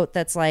in the boat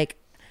that's like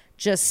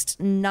just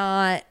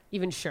not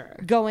Even sure.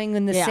 going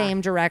in the Yeah.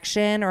 same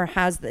direction, or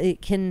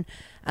it can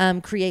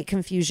create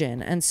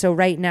confusion. And so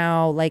right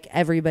now, like,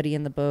 everybody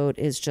in the boat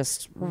is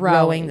just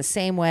rowing the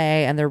same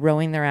way, and they're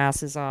rowing their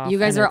asses off. You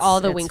guys and are all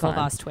the it's fun.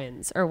 Winklevoss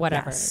twins or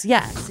whatever.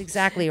 Yes,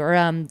 exactly. Or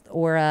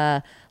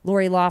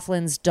Lori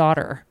Laughlin's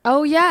daughter.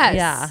 Oh,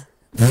 yes.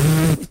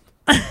 Yeah.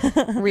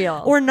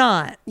 Real. Or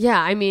not. Yeah,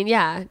 I mean,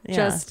 yeah. Yeah.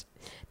 Just,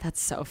 that's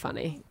so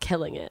funny.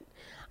 Killing it.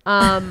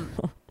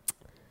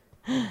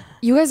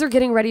 You guys are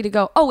getting ready to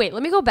go. Oh, wait,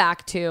 let me go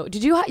back to,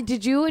 did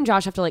you and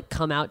Josh have to like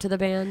come out to the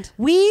band?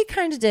 We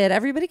kind of did.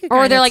 Everybody could Or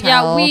kinda they're like,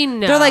 yeah, tell. we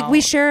know. They're like,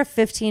 we share a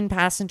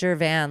 15-passenger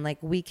van. Like,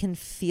 we can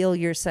feel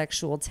your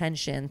sexual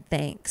tension.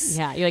 Thanks.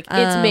 Yeah, you're like,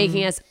 it's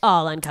making us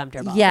all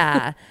uncomfortable.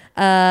 Yeah.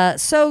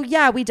 So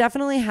yeah, we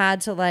definitely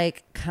had to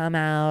like come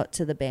out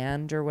to the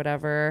band or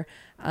whatever,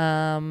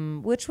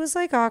 which was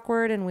like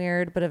awkward and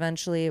weird, but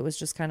eventually it was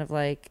just kind of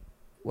like,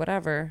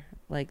 whatever,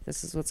 like,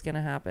 this is what's going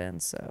to happen.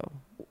 So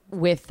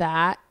With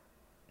that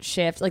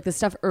shift, like the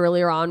stuff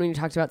earlier on when you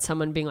talked about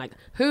someone being like,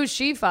 who's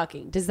she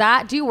fucking?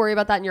 Do you worry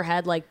about that in your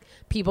head? Like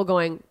people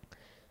going,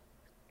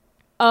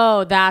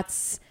 oh,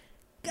 that's,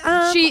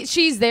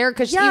 she's there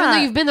because even though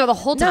you've been there the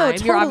whole time,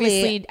 you're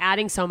obviously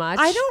adding so much.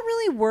 I don't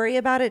really worry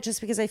about it,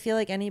 just because I feel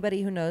like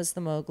anybody who knows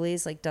the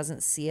Mowglis like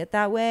doesn't see it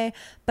that way.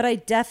 But I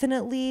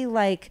definitely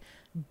like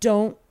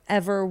don't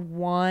ever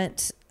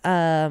want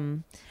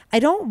I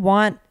don't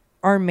want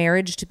our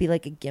marriage to be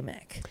like a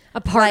gimmick.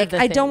 A part like, of the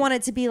I don't thing. want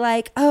it to be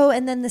like, oh,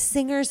 and then the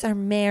singers are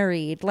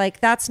married. Like,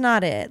 that's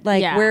not it.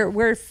 Like, Yeah.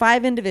 we're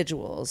 5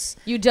 individuals.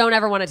 You don't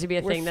ever want it to be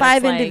a We're thing. 5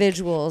 that's like,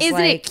 individuals. Isn't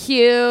like, it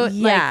cute?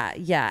 Yeah,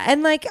 yeah.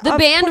 And like The of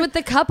band cour- with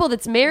the couple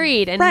that's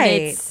married and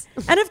right. it's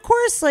And of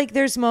course, like,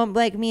 there's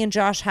like me and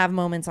Josh have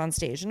moments on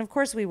stage, and of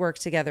course we work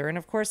together, and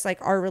of course, like,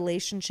 our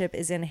relationship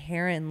is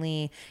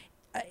inherently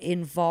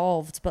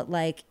involved, but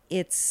like,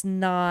 it's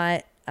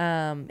not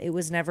it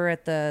was never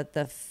at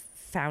the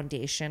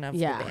foundation of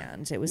Yeah. the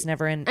band. It was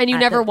never in, and you at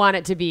never the- want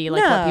it to be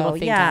like what people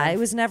think yeah, of. it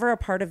was never a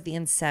part of the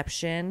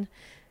inception.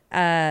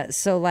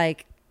 So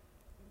like,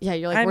 Yeah,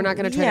 you're like, we're not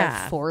going to try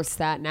yeah. to force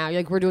that now. You're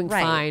like, we're doing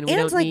right. fine. We And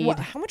don't it's like, need.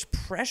 how much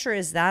pressure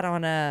is that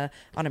on a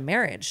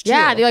marriage?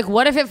 Yeah, too? they're like,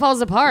 what if it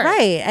falls apart?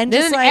 Right, and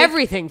then just, like,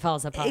 everything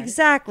falls apart.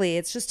 Exactly.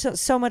 It's just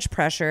so much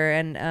pressure,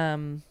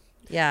 and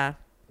yeah.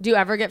 Do you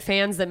ever get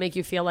fans that make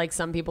you feel like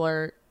some people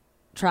are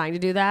trying to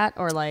do that,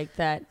 or like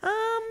that?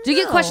 Do you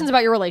get No. questions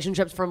about your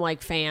relationships from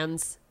like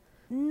fans?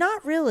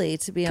 Not really,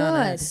 to be Good.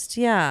 honest.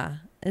 Yeah,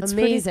 it's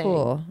Amazing. pretty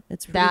cool.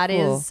 It's pretty That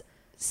cool. is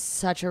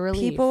such a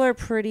relief. People are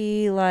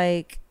pretty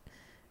like,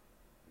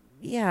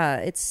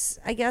 yeah.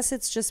 I guess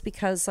it's just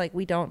because like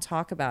we don't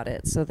talk about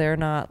it, so they're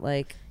not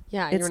like,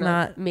 yeah, it's you're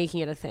not making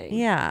it a thing.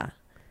 yeah.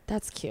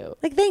 That's cute.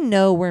 Like, they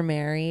know we're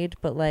married,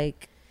 but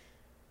like,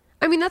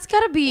 I mean, that's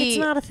gotta be. it's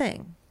not a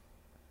thing.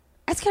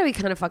 It's gotta be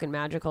kind of fucking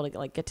magical to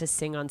like get to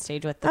sing on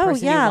stage with the Oh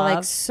person yeah, you love.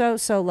 like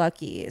so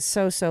lucky,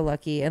 so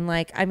lucky. And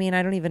like, I mean,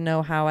 I don't even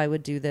know how I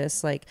would do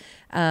this. Like,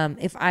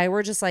 if I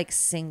were just like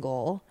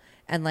single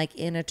and like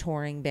in a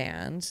touring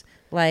band,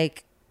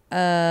 like,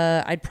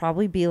 I'd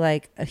probably be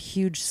like a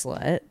huge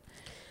slut.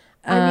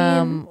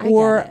 I mean, I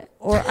or get it.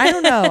 or I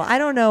don't know. I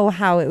don't know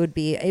how it would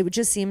be. It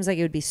just seems like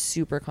it would be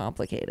super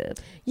complicated.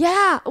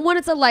 Yeah, when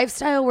it's a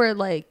lifestyle where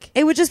like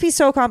It would just be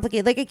so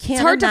complicated. Like, I can't.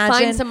 it's hard to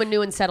imagine, find someone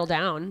new and settle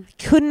down.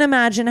 Couldn't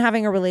imagine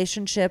having a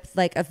relationship,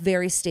 like a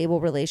very stable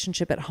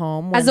relationship at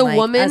home when, As a like,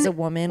 woman as a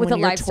woman with when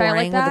a you're lifestyle like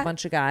touring with that? a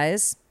bunch of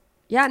guys.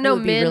 Yeah, no, It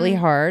would be men really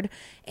hard.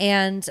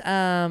 And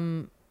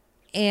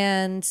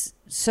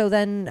so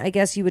then I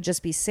guess you would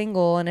just be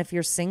single. And if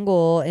you're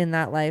single in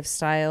that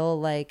lifestyle,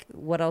 like,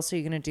 what else are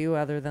you going to do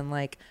other than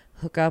like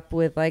hook up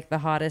with like the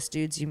hottest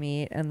dudes you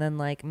meet and then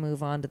like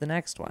move on to the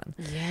next one?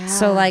 Yeah.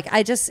 So like,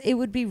 it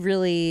would be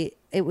really,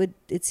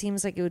 it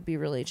seems like it would be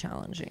really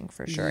challenging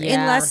for sure.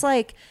 Yeah. Unless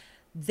like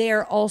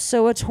they're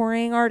also a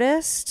touring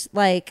artist,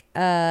 like,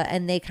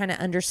 and they kind of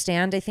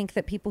understand. I think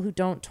that people who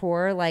don't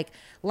tour, like,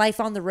 life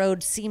on the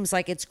road seems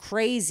like it's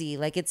crazy.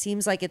 Like, it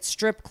seems like it's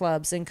strip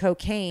clubs and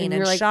cocaine And and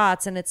you're like-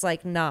 shots, and it's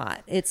like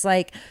not. It's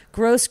like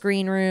gross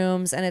green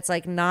rooms, and it's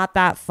like not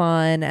that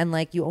fun, and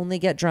like you only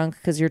get drunk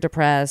because you're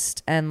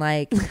depressed, and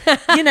like,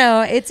 you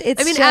know, it's. I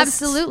mean, just-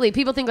 absolutely.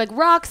 People think like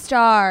rock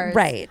stars.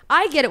 Right.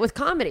 I get it with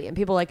comedy, and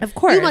people are like, Of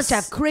course, you must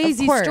have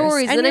crazy of course.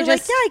 stories. And then you're I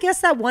just like, yeah, I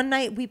guess that one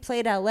night we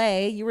played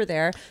LA, you were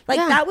there. Like,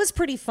 Yeah. that was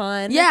pretty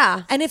fun.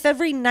 Yeah. And if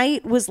every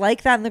night was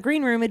like that in the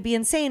green room, it'd be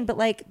insane. But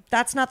like,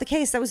 that's not the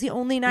case. That was the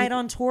only night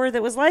on tour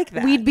that was like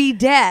that. we'd be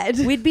dead.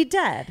 We'd be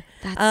dead.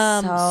 That's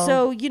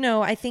So, you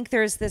know, I think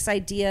there's this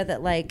idea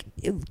that like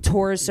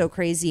tour is so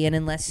crazy, and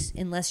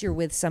unless you're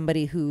with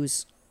somebody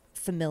who's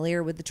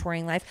familiar with the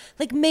touring life.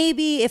 Like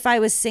maybe if I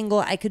was single,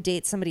 I could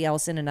date somebody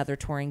else in another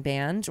touring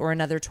band or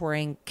another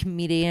touring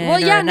comedian or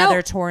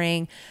another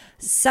touring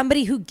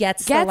somebody who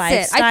gets the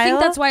lifestyle. I think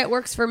that's why it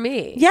works for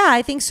me. Yeah,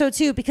 I think so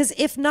too. Because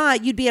if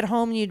not, you'd be at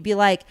home and you'd be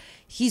like,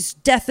 he's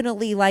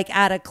definitely like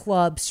at a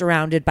club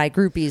surrounded by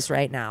groupies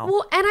right now.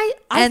 Well,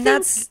 and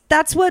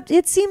that's what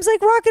it seems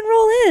like rock and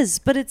roll is,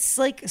 but it's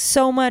like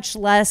so much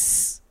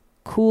less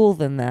cool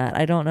than that.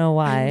 I don't know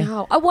why. I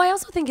know. Well, I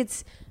also think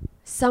it's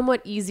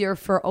somewhat easier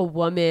for a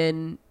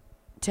woman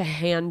to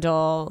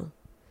handle.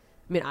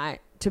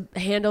 To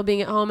handle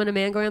being at home and a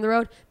man going on the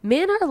road.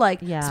 Men are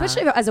like,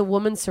 especially as a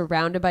woman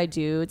surrounded by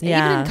dudes, and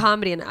even in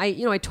comedy. And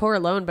I tour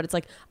alone, but it's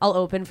like I'll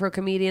open for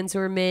comedians who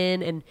are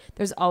men, and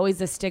there's always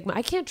this stigma.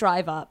 I can't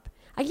drive up.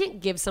 I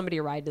can't give somebody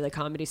a ride to the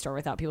Comedy Store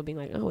without people being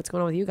like, "Oh, what's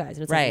going on with you guys?"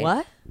 And it's like,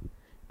 "What?"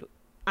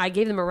 I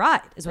gave them a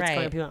ride. Is what's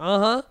going on. People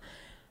are like,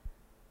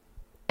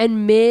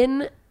 And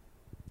men,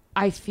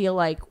 I feel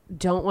like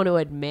don't want to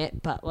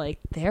admit, but like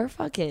they're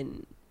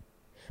fucking.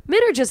 Men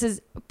are just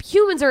as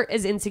humans are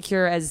as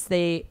insecure as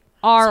they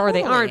are or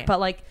they aren't, but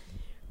like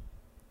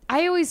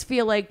I always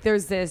feel like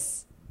there's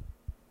this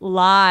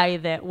lie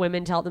that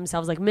women tell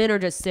themselves, like men are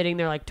just sitting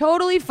there like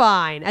totally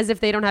fine, as if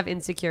they don't have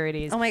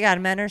insecurities. Oh my God,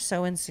 men are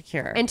so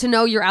insecure. And to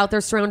know you're out there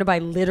surrounded by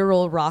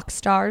literal rock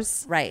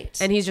stars. Right.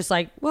 And he's just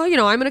like, well,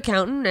 I'm an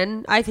accountant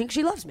and I think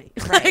she loves me.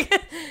 Right.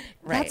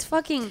 That's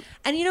fucking.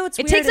 And it's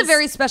it weird takes a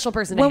very special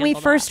person to when we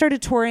handle first that.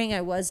 started touring,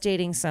 I was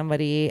dating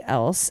somebody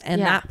else,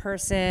 and that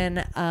person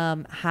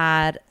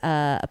had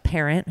a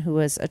parent who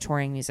was a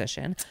touring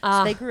musician.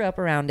 So they grew up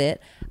around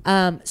it.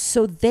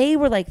 So they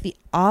were like the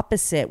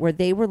opposite, where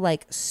they were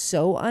like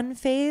so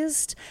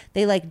unfazed.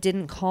 They like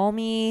didn't call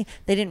me.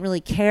 They didn't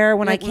really care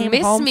when I came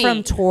home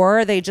from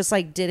tour. They just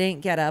like didn't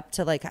get up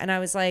to like, and I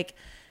was like,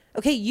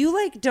 okay, you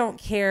like don't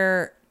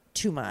care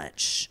too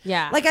much.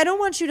 Yeah. Like I don't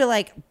want you to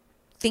like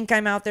think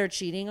I'm out there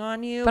cheating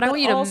on you, but I want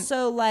you to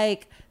also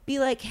like be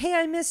like, hey,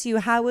 I miss you.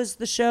 How was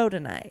the show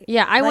tonight?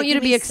 Yeah, I like, want you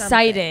to be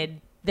excited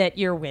that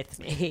you're with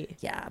me.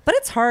 Yeah, but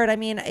it's hard. I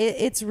mean,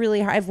 it's really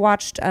hard. I've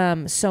watched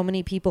so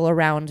many people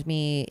around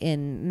me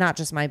in not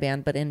just my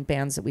band, but in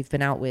bands that we've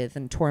been out with,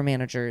 and tour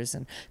managers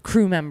and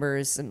crew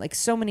members, and like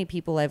so many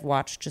people I've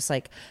watched just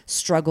like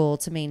struggle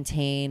to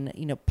maintain,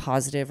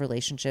 positive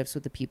relationships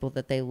with the people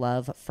that they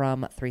love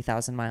from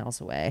 3,000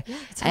 miles away. Yeah,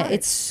 it's hard.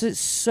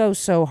 It's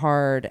so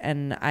hard,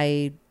 and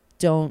I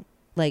don't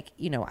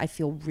I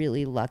feel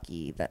really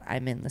lucky that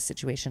I'm in the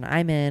situation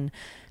I'm in,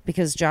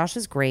 because Josh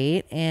is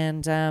great,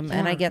 and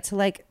I get to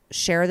like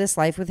share this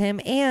life with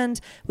him,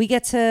 and we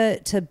get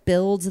to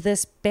build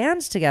this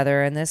band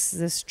together, and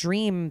this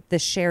dream,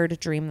 this shared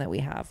dream that we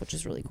have, which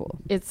is really cool.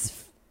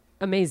 It's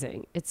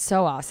amazing. It's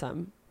so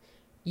awesome.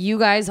 You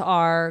guys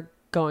are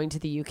going to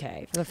the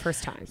UK for the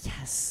first time.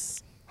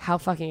 Yes. How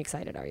fucking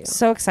excited are you?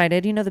 So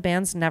excited. The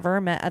band's never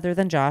met, other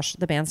than Josh,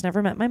 the band's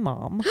never met my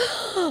mom.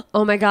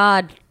 Oh my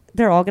God.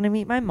 They're all going to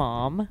meet my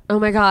mom. Oh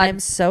my God. I'm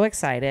so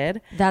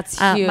excited. That's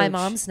huge. My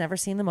mom's never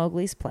seen the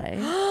Mowgli's play.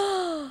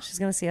 She's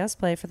going to see us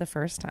play for the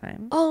first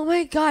time. Oh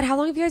my God. How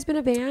long have you guys been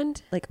a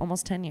band? Like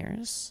almost 10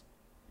 years.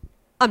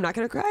 I'm not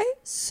going to cry.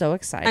 So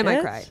excited. I might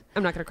cry.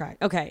 I'm not going to cry.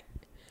 Okay.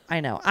 I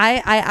know.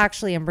 I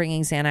actually am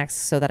bringing Xanax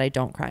so that I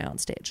don't cry on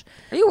stage.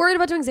 Are you worried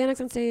about doing Xanax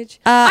on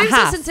stage? I'm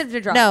so sensitive to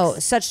drugs. No,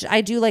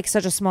 I do like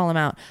such a small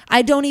amount.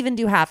 I don't even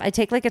do half. I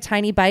take like a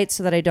tiny bite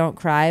so that I don't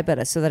cry,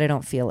 but so that I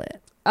don't feel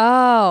it.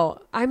 Oh,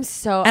 I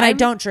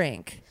don't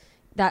drink.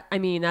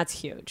 That's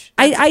huge.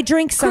 I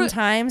drink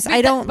sometimes.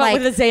 I don't but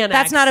like with a Xanax.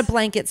 That's not a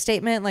blanket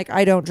statement. Like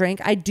I don't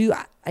drink. I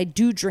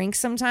do drink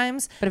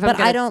sometimes, but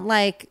I don't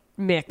like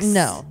mix.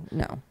 No.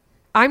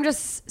 I'm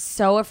just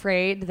so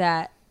afraid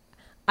that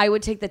I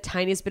would take the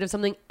tiniest bit of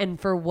something, and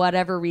for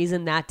whatever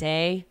reason that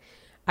day,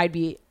 I'd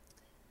be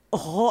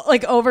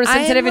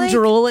oversensitive and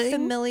drooling.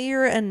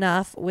 Familiar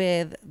enough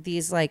with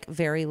these like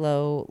very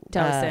low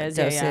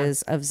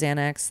doses of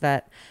Xanax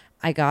that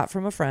I got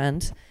from a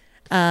friend.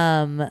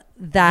 That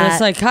the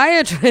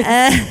psychiatrist.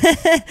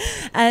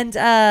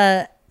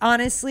 And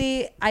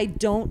honestly, I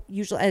don't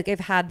usually. I've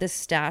had this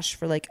stash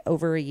for like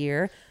over a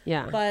year.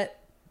 Yeah, but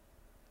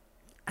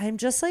I'm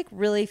just like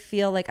really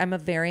feel like I'm a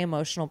very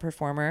emotional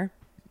performer.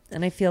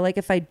 And I feel like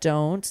if I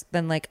don't,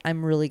 then like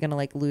I'm really gonna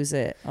like lose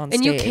it on stage.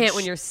 And you can't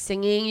when you're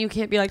singing. You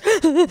can't be like,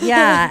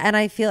 yeah. And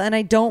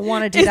I don't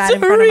want to do that in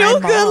front of my mom.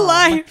 It's a real good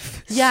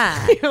life.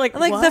 Yeah, you're like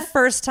the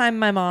first time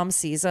my mom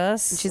sees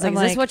us, she's like, "Is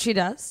this what she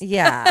does?"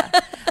 Yeah.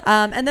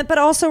 But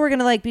also we're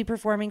gonna like be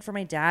performing for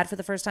my dad for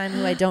the first time,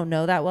 who I don't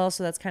know that well,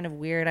 so that's kind of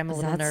weird. I'm a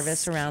little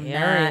nervous around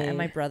that, and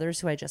my brothers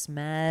who I just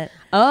met.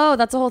 Oh,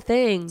 that's a whole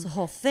thing. It's a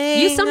whole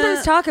thing. You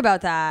sometimes talk about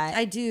that.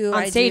 I do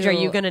on stage. Are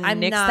you gonna? I'm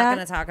nix not that?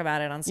 gonna talk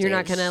about it on stage. You're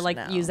not gonna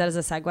use that as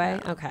a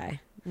segue. No. Okay.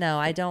 No,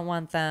 I don't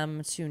want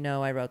them to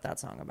know I wrote that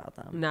song about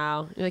them.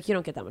 No, you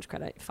don't get that much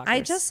credit. Fuckers.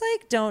 I just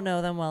like don't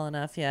know them well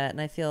enough yet,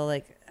 and I feel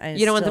like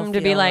you don't want them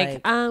to be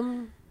like,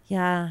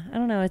 yeah, I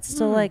don't know. It's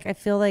still like I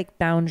feel like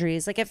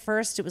boundaries. Like at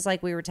first, it was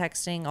like we were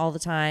texting all the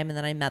time, and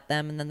then I met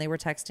them, and then they were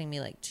texting me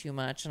like too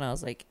much, and I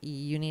was like,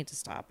 you need to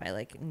stop. I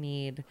like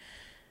need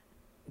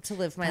to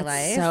live my That's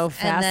life. so And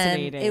then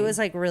fascinating. it was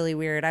like really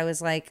weird. I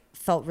was like,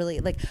 felt really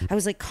like, I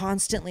was like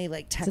constantly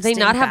like texting. Do they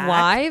not have back.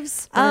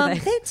 wives? Or are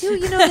They do.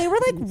 You know, they were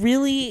like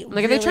really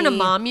like, are they trying to really-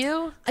 mom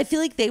you? I feel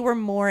like they were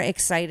more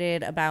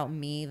excited about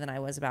me than I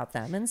was about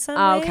them in some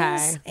Okay.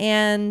 ways.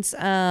 And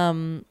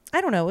I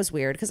don't know, it was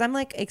weird because I'm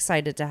like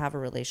excited to have a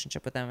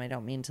relationship with them. I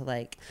don't mean to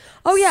like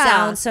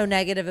sound so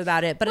negative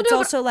about it, but it's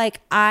also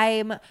like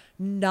I'm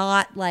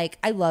not like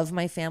I love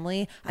my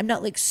family. I'm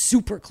not like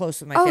super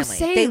close with my family.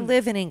 same. They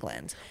live in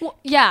England. Well,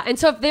 yeah, and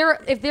so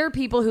if there are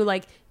people who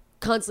like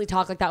constantly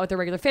talk like that with their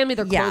regular family,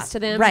 they're close to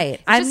them, right?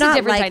 It's I'm just a not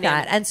different like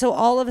dynamic. that, and so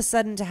all of a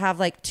sudden to have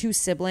like two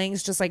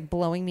siblings just like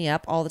blowing me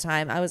up all the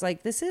time, I was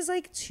like, this is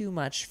like too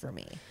much for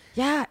me.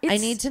 Yeah, I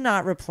need to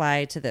not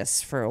reply to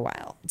this for a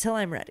while until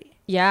I'm ready.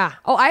 Yeah.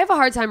 Oh, I have a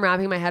hard time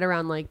wrapping my head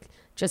around like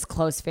just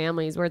close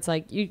families where it's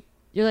like you're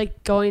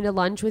like going to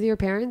lunch with your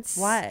parents.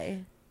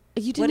 Why?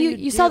 You What didn't.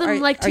 do You saw them Are-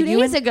 like are 2 you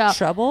days in ago.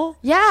 Trouble?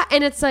 Yeah,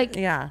 and it's like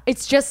Yeah.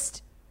 it's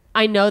just.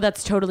 I know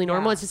that's totally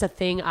normal. Yeah. It's just a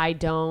thing I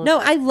don't. No,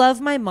 I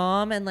love my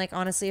mom, and like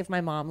honestly, if my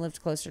mom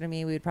lived closer to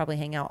me, we would probably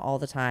hang out all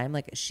the time.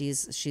 Like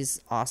she's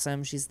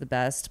awesome, she's the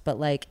best. But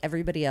like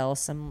everybody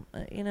else, I'm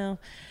you know,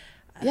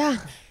 Yeah.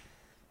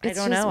 I It's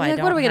don't just- know. like, I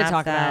don't what are we gonna have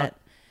talk that. about?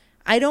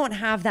 I don't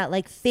have that.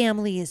 Like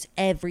family is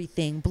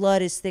everything.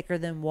 Blood is thicker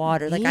than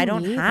water. Like Me I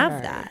don't have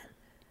neither. that.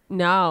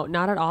 No,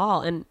 not at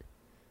all. And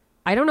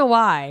I don't know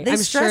why. They I'm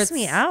stress sure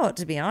me it's- out,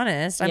 to be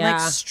honest. I'm Yeah.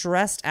 like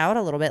stressed out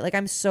a little bit. Like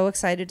I'm so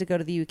excited to go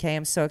to the UK.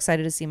 I'm so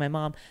excited to see my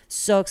mom.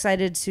 So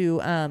excited to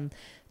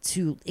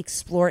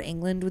explore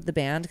England with the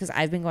band because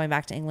I've been going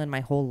back to England my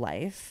whole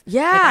life.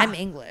 Yeah. Like I'm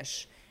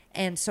English.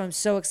 And so I'm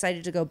so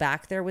excited to go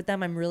back there with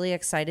them. I'm really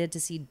excited to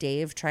see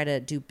Dave try to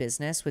do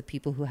business with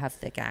people who have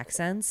thick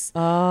accents.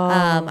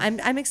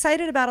 I'm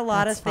excited about a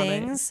lot That's of funny.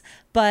 things,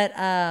 but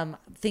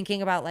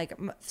thinking about like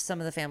some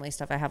of the family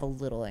stuff, I have a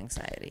little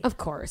anxiety. Of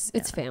course,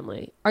 it's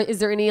family. Is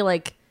there any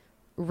like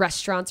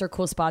restaurants or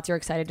cool spots you're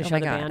excited to show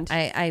the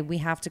band? We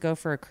have to go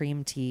for a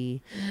cream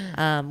tea.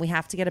 We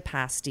have to get a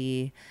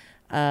pasty.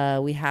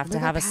 We have to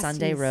have a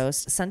Sunday pasties?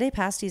 roast. Sunday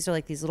pasties are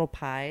like these little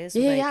pies.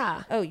 Yeah, like-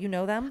 yeah. Oh, you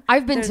know them?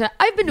 I've been to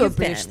a You've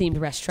British been. themed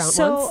restaurant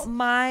So once.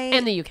 my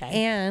And the UK.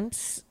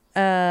 aunt,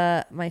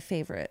 my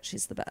favorite,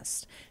 she's the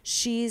best.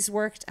 She's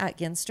worked at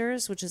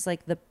Ginster's, which is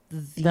like the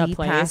The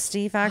place?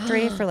 pasty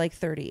factory for like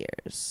 30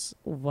 years.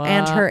 What?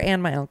 And her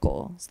and my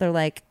uncle. So they're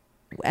like,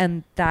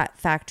 and that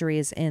factory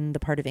is in the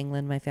part of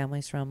England my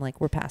family's from. Like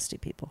we're pasty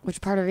people.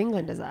 Which part of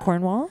England is that?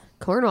 Cornwall.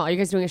 Cornwall. Are you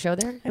guys doing a show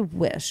there? I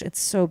wish.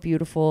 It's so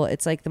beautiful.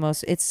 It's like the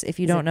most, if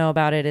you don't know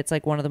about it, it's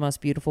like one of the most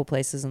beautiful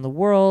places in the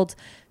world.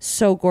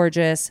 So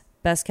gorgeous.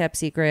 Best kept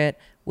secret.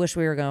 Wish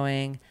we were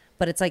going.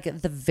 But it's like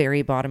at the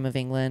very bottom of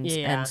England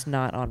Yeah. and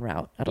not en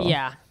route at all.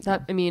 Yeah.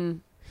 I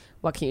mean,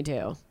 what can you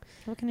do?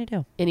 What can you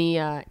do?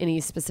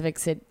 Any specific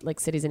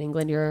cities in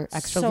England you're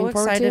extra So looking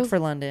forward excited to? for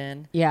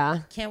London. Yeah.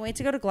 Can't wait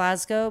to go to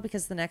Glasgow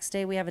because the next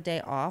day we have a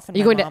day off and Are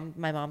you going to-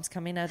 my mom's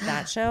coming at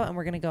that show and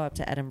we're going to go up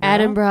to Edinburgh.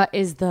 Edinburgh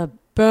is the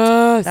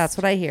best. That's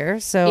what I hear.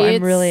 So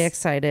I'm really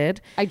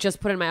excited. I just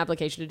put in my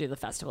application to do the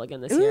festival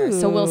again this year,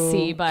 so we'll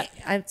see. But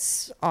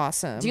It's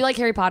awesome. do you like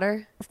Harry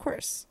Potter? Of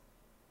course.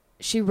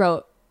 She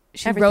wrote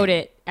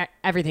Everything.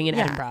 everything in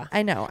Yeah, Edinburgh.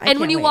 I know. I and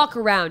when can't you wait. walk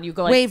around, you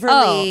go like,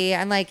 Waverly oh,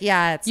 and like,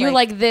 yeah, it's you're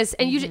like this,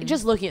 and you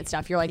just looking at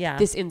stuff, you're like, Yeah.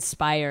 this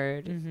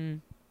inspired.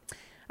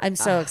 I'm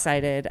so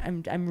excited.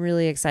 I'm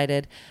really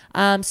excited.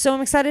 So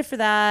I'm excited for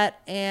that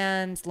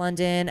and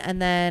London.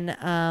 And then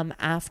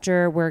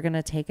after we're going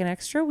to take an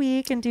extra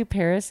week and do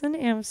Paris and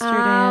Amsterdam.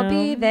 I'll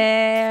be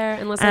there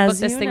unless I As book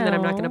this you thing that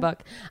I'm not going to know.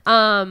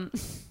 book.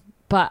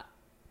 But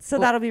So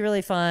that'll be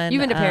really fun.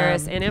 you've been to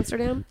Paris and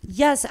Amsterdam?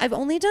 Yes, I've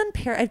only done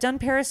I've done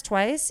Paris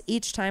twice,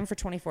 each time for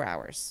 24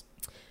 hours.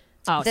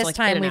 Oh, so This like in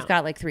time and we've out.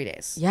 got like 3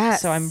 days.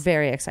 Yes. So I'm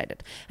very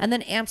excited. And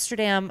then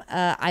Amsterdam,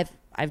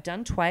 I've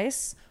done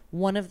twice.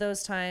 One of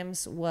those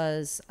times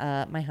was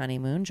my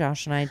honeymoon.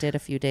 Josh and I did a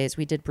few days.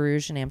 We did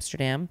Bruges and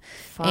Amsterdam.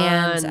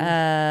 Fun.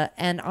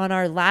 And on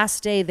our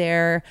last day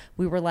there,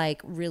 we were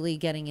like really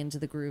getting into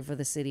the groove of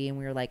the city, and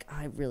we were like,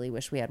 I really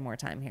wish we had more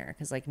time here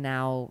because like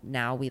now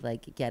we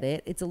like get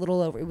it. It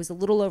was a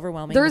little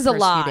overwhelming. There's the a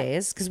first lot. few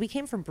days because we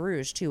came from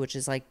Bruges too, which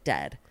is like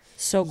dead.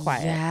 So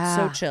quiet, Yeah.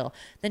 so chill.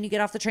 Then you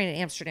get off the train in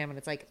Amsterdam, and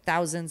it's like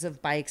thousands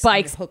of bikes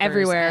and hookers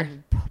everywhere.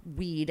 and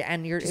weed,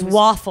 and it was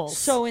waffles.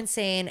 so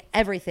insane.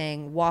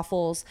 Everything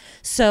waffles.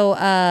 So,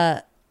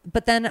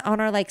 but then on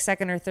our like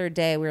second or third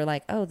day, we were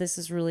like, oh, this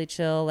is really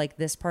chill. Like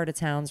this part of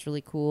town's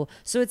really cool.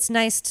 So it's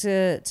nice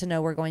to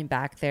know we're going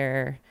back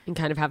there. And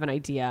kind of have an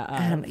idea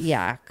of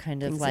Yeah,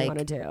 kind of things like you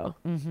want to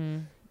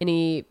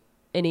do.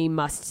 Any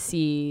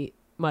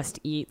must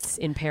eats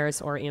in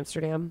Paris or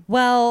Amsterdam?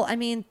 Well, I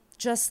mean,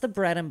 just the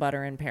bread and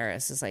butter in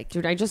Paris is like,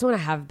 Dude, I just want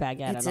to have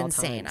baguette it's at all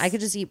insane. times. I could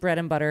just eat bread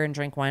and butter and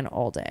drink wine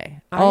all day.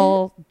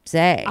 All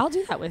day. I'll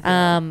do that with you.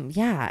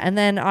 Yeah. And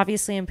then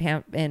obviously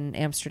in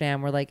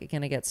Amsterdam, we're like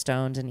going to get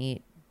stoned and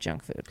eat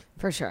junk food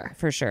For sure.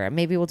 for sure.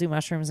 Maybe we'll do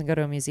mushrooms and go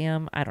to a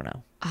museum. I don't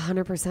know.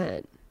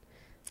 100%.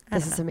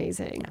 This is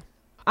amazing.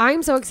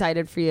 I'm so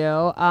excited for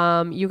you.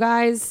 You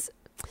guys,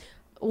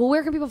 Well,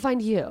 where can people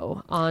find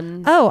you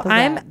on? Oh, the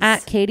I'm webs?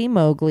 at Katie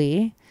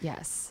Mowgli.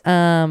 Yes.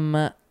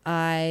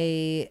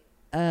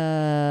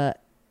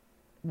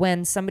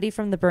 When somebody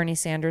from the Bernie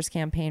Sanders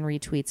campaign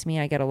retweets me,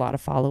 I get a lot of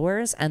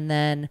followers, and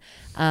then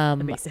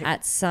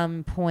at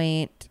some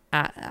point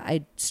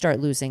I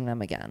start losing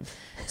them again.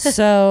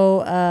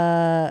 So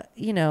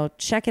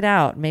check it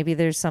out. Maybe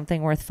there's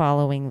something worth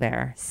following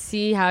there.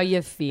 See how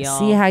you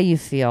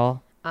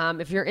feel.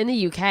 If you're in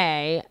the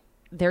UK,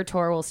 their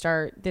tour will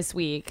start this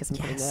week because I'm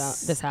putting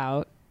this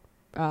out.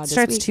 This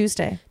Starts week.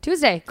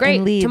 Tuesday. Great.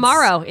 In Leeds.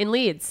 Tomorrow in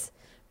Leeds.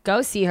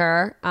 Go see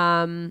her.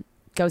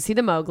 Go see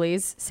the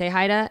Mowglis. Say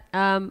hi to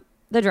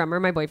the drummer,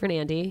 my boyfriend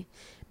Andy.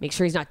 Make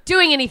sure he's not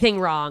doing anything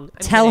wrong.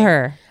 Tell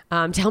her.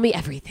 Tell me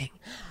everything.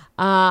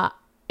 I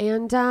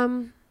go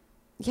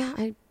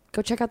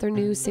check out their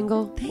new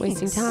single,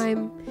 Wasting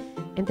Time.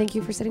 And thank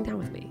you for sitting down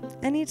with me.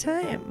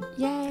 Anytime.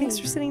 Yay. Thanks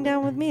for sitting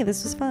down with me.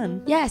 This was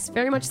fun. Yes,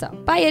 very much so.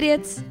 Bye,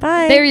 idiots.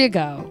 Bye. There you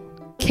go.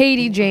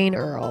 Katie Jane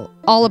Earl.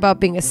 All about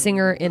being a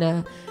singer in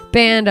a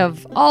band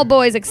of all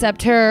boys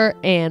except her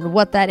and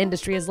what that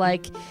industry is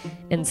like.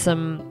 And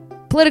some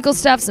political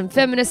stuff, some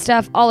feminist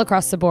stuff, all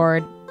across the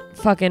board.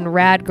 Fucking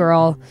rad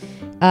girl,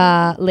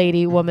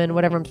 lady, woman,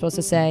 whatever I'm supposed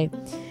to say.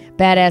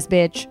 Badass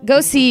bitch.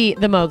 Go see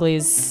the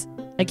Mowglis.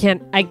 I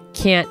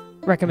can't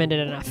recommend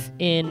it enough.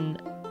 In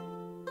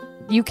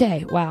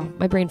UK. Wow,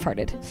 my brain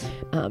farted.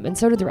 And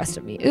so did the rest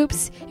of me.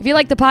 Oops. If you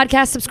like the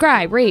podcast,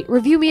 subscribe, rate,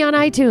 review me on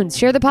iTunes.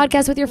 Share the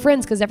podcast with your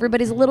friends because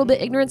everybody's a little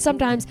bit ignorant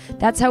sometimes.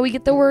 That's how we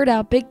get the word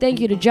out. Big thank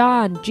you to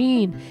John,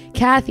 Jean,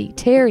 Kathy,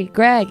 Terry,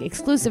 Greg,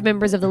 exclusive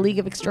members of the League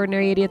of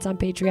Extraordinary Idiots on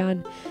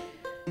Patreon.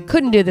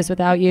 Couldn't do this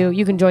without you.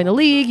 You can join the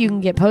league. You can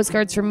get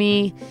postcards from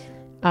me.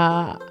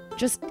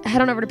 Just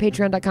head on over to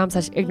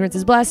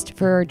patreon.com/ignoranceisblessed.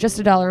 For just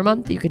 $1 a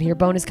month, you can hear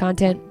bonus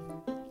content.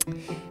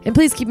 And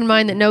please keep in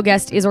mind that no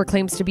guest is or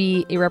claims to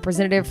be a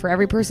representative for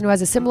every person who has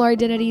a similar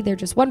identity. They're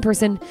just one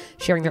person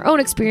sharing their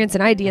own experience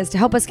and ideas to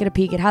help us get a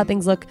peek at how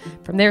things look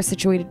from their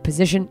situated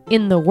position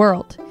in the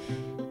world.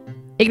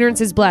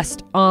 Ignorance is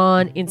Blessed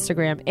on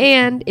Instagram.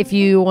 And if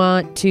you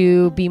want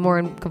to be more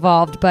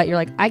involved, but you're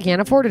like, I can't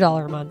afford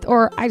 $1 a month,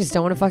 or I just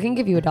don't want to fucking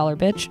give you $1,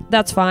 bitch,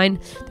 that's fine.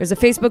 There's a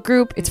Facebook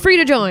group. It's free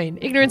to join.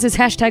 Ignorance is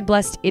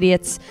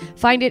 #BlessedIdiots.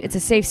 Find it. It's a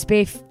safe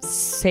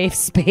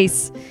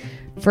space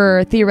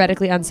for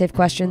theoretically unsafe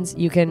questions.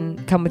 You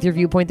can come with your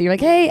viewpoint that you're like,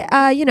 hey,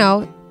 a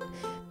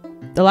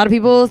lot of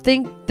people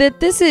think that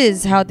this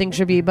is how things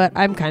should be, but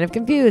I'm kind of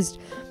confused.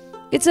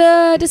 It's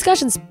a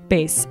discussion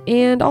space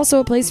and also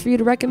a place for you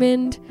to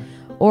recommend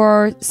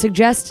or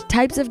suggest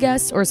types of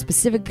guests or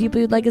specific people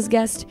you'd like as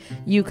guests.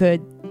 You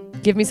could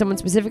give me someone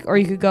specific, or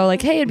you could go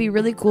like, hey, it'd be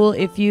really cool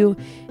if you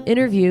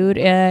interviewed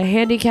a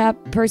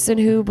handicapped person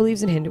who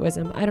believes in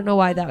Hinduism. I don't know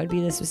why that would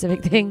be the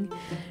specific thing,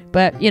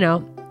 but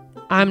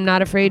I'm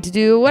not afraid to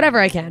do whatever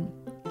I can.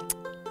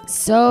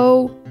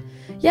 So,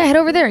 yeah, head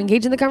over there,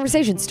 engage in the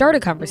conversation, start a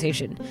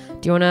conversation.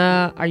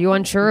 Are you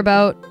unsure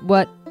about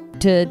what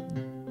to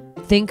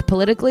think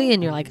politically?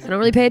 And you're like, I don't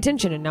really pay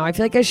attention, and now I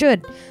feel like I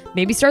should.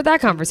 Maybe start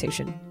that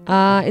conversation.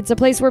 It's a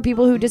place where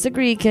people who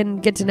disagree can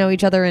get to know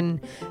each other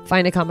and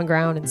find a common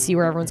ground and see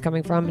where everyone's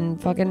coming from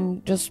and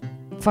fucking just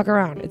fuck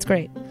around. It's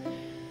great.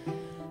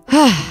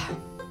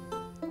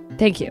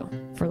 Thank you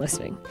for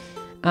listening.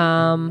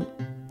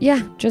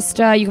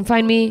 You can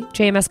find me,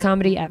 JMS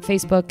Comedy, at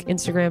Facebook,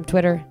 Instagram,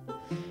 Twitter,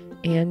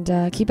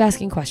 and keep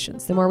asking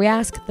questions. The more we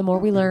ask, the more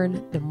we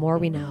learn, the more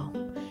we know.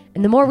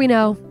 And the more we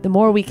know, the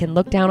more we can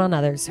look down on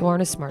others who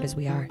aren't as smart as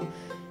we are.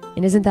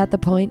 And isn't that the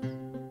point?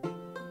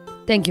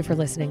 Thank you for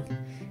listening,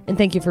 and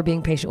thank you for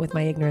being patient with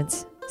my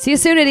ignorance. See you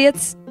soon,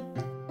 idiots!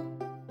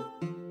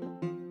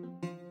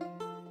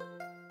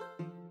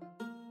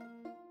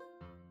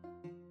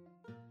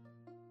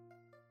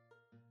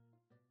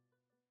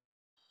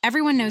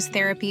 Everyone knows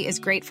therapy is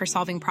great for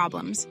solving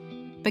problems,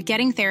 but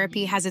getting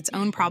therapy has its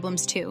own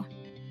problems too,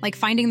 like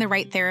finding the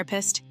right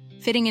therapist,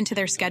 fitting into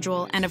their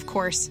schedule, and of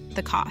course,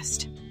 the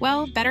cost.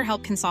 Well,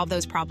 BetterHelp can solve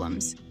those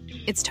problems.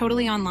 It's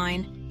totally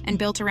online and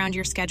built around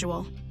your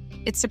schedule.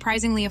 It's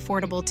surprisingly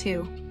affordable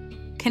too.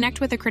 Connect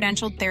with a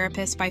credentialed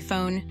therapist by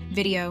phone,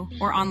 video,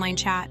 or online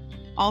chat,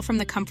 all from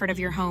the comfort of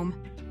your home.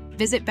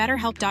 Visit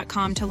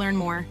BetterHelp.com to learn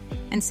more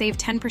and save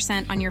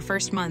 10% on your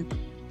first month.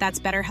 That's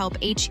BetterHelp,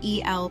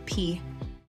 H-E-L-P.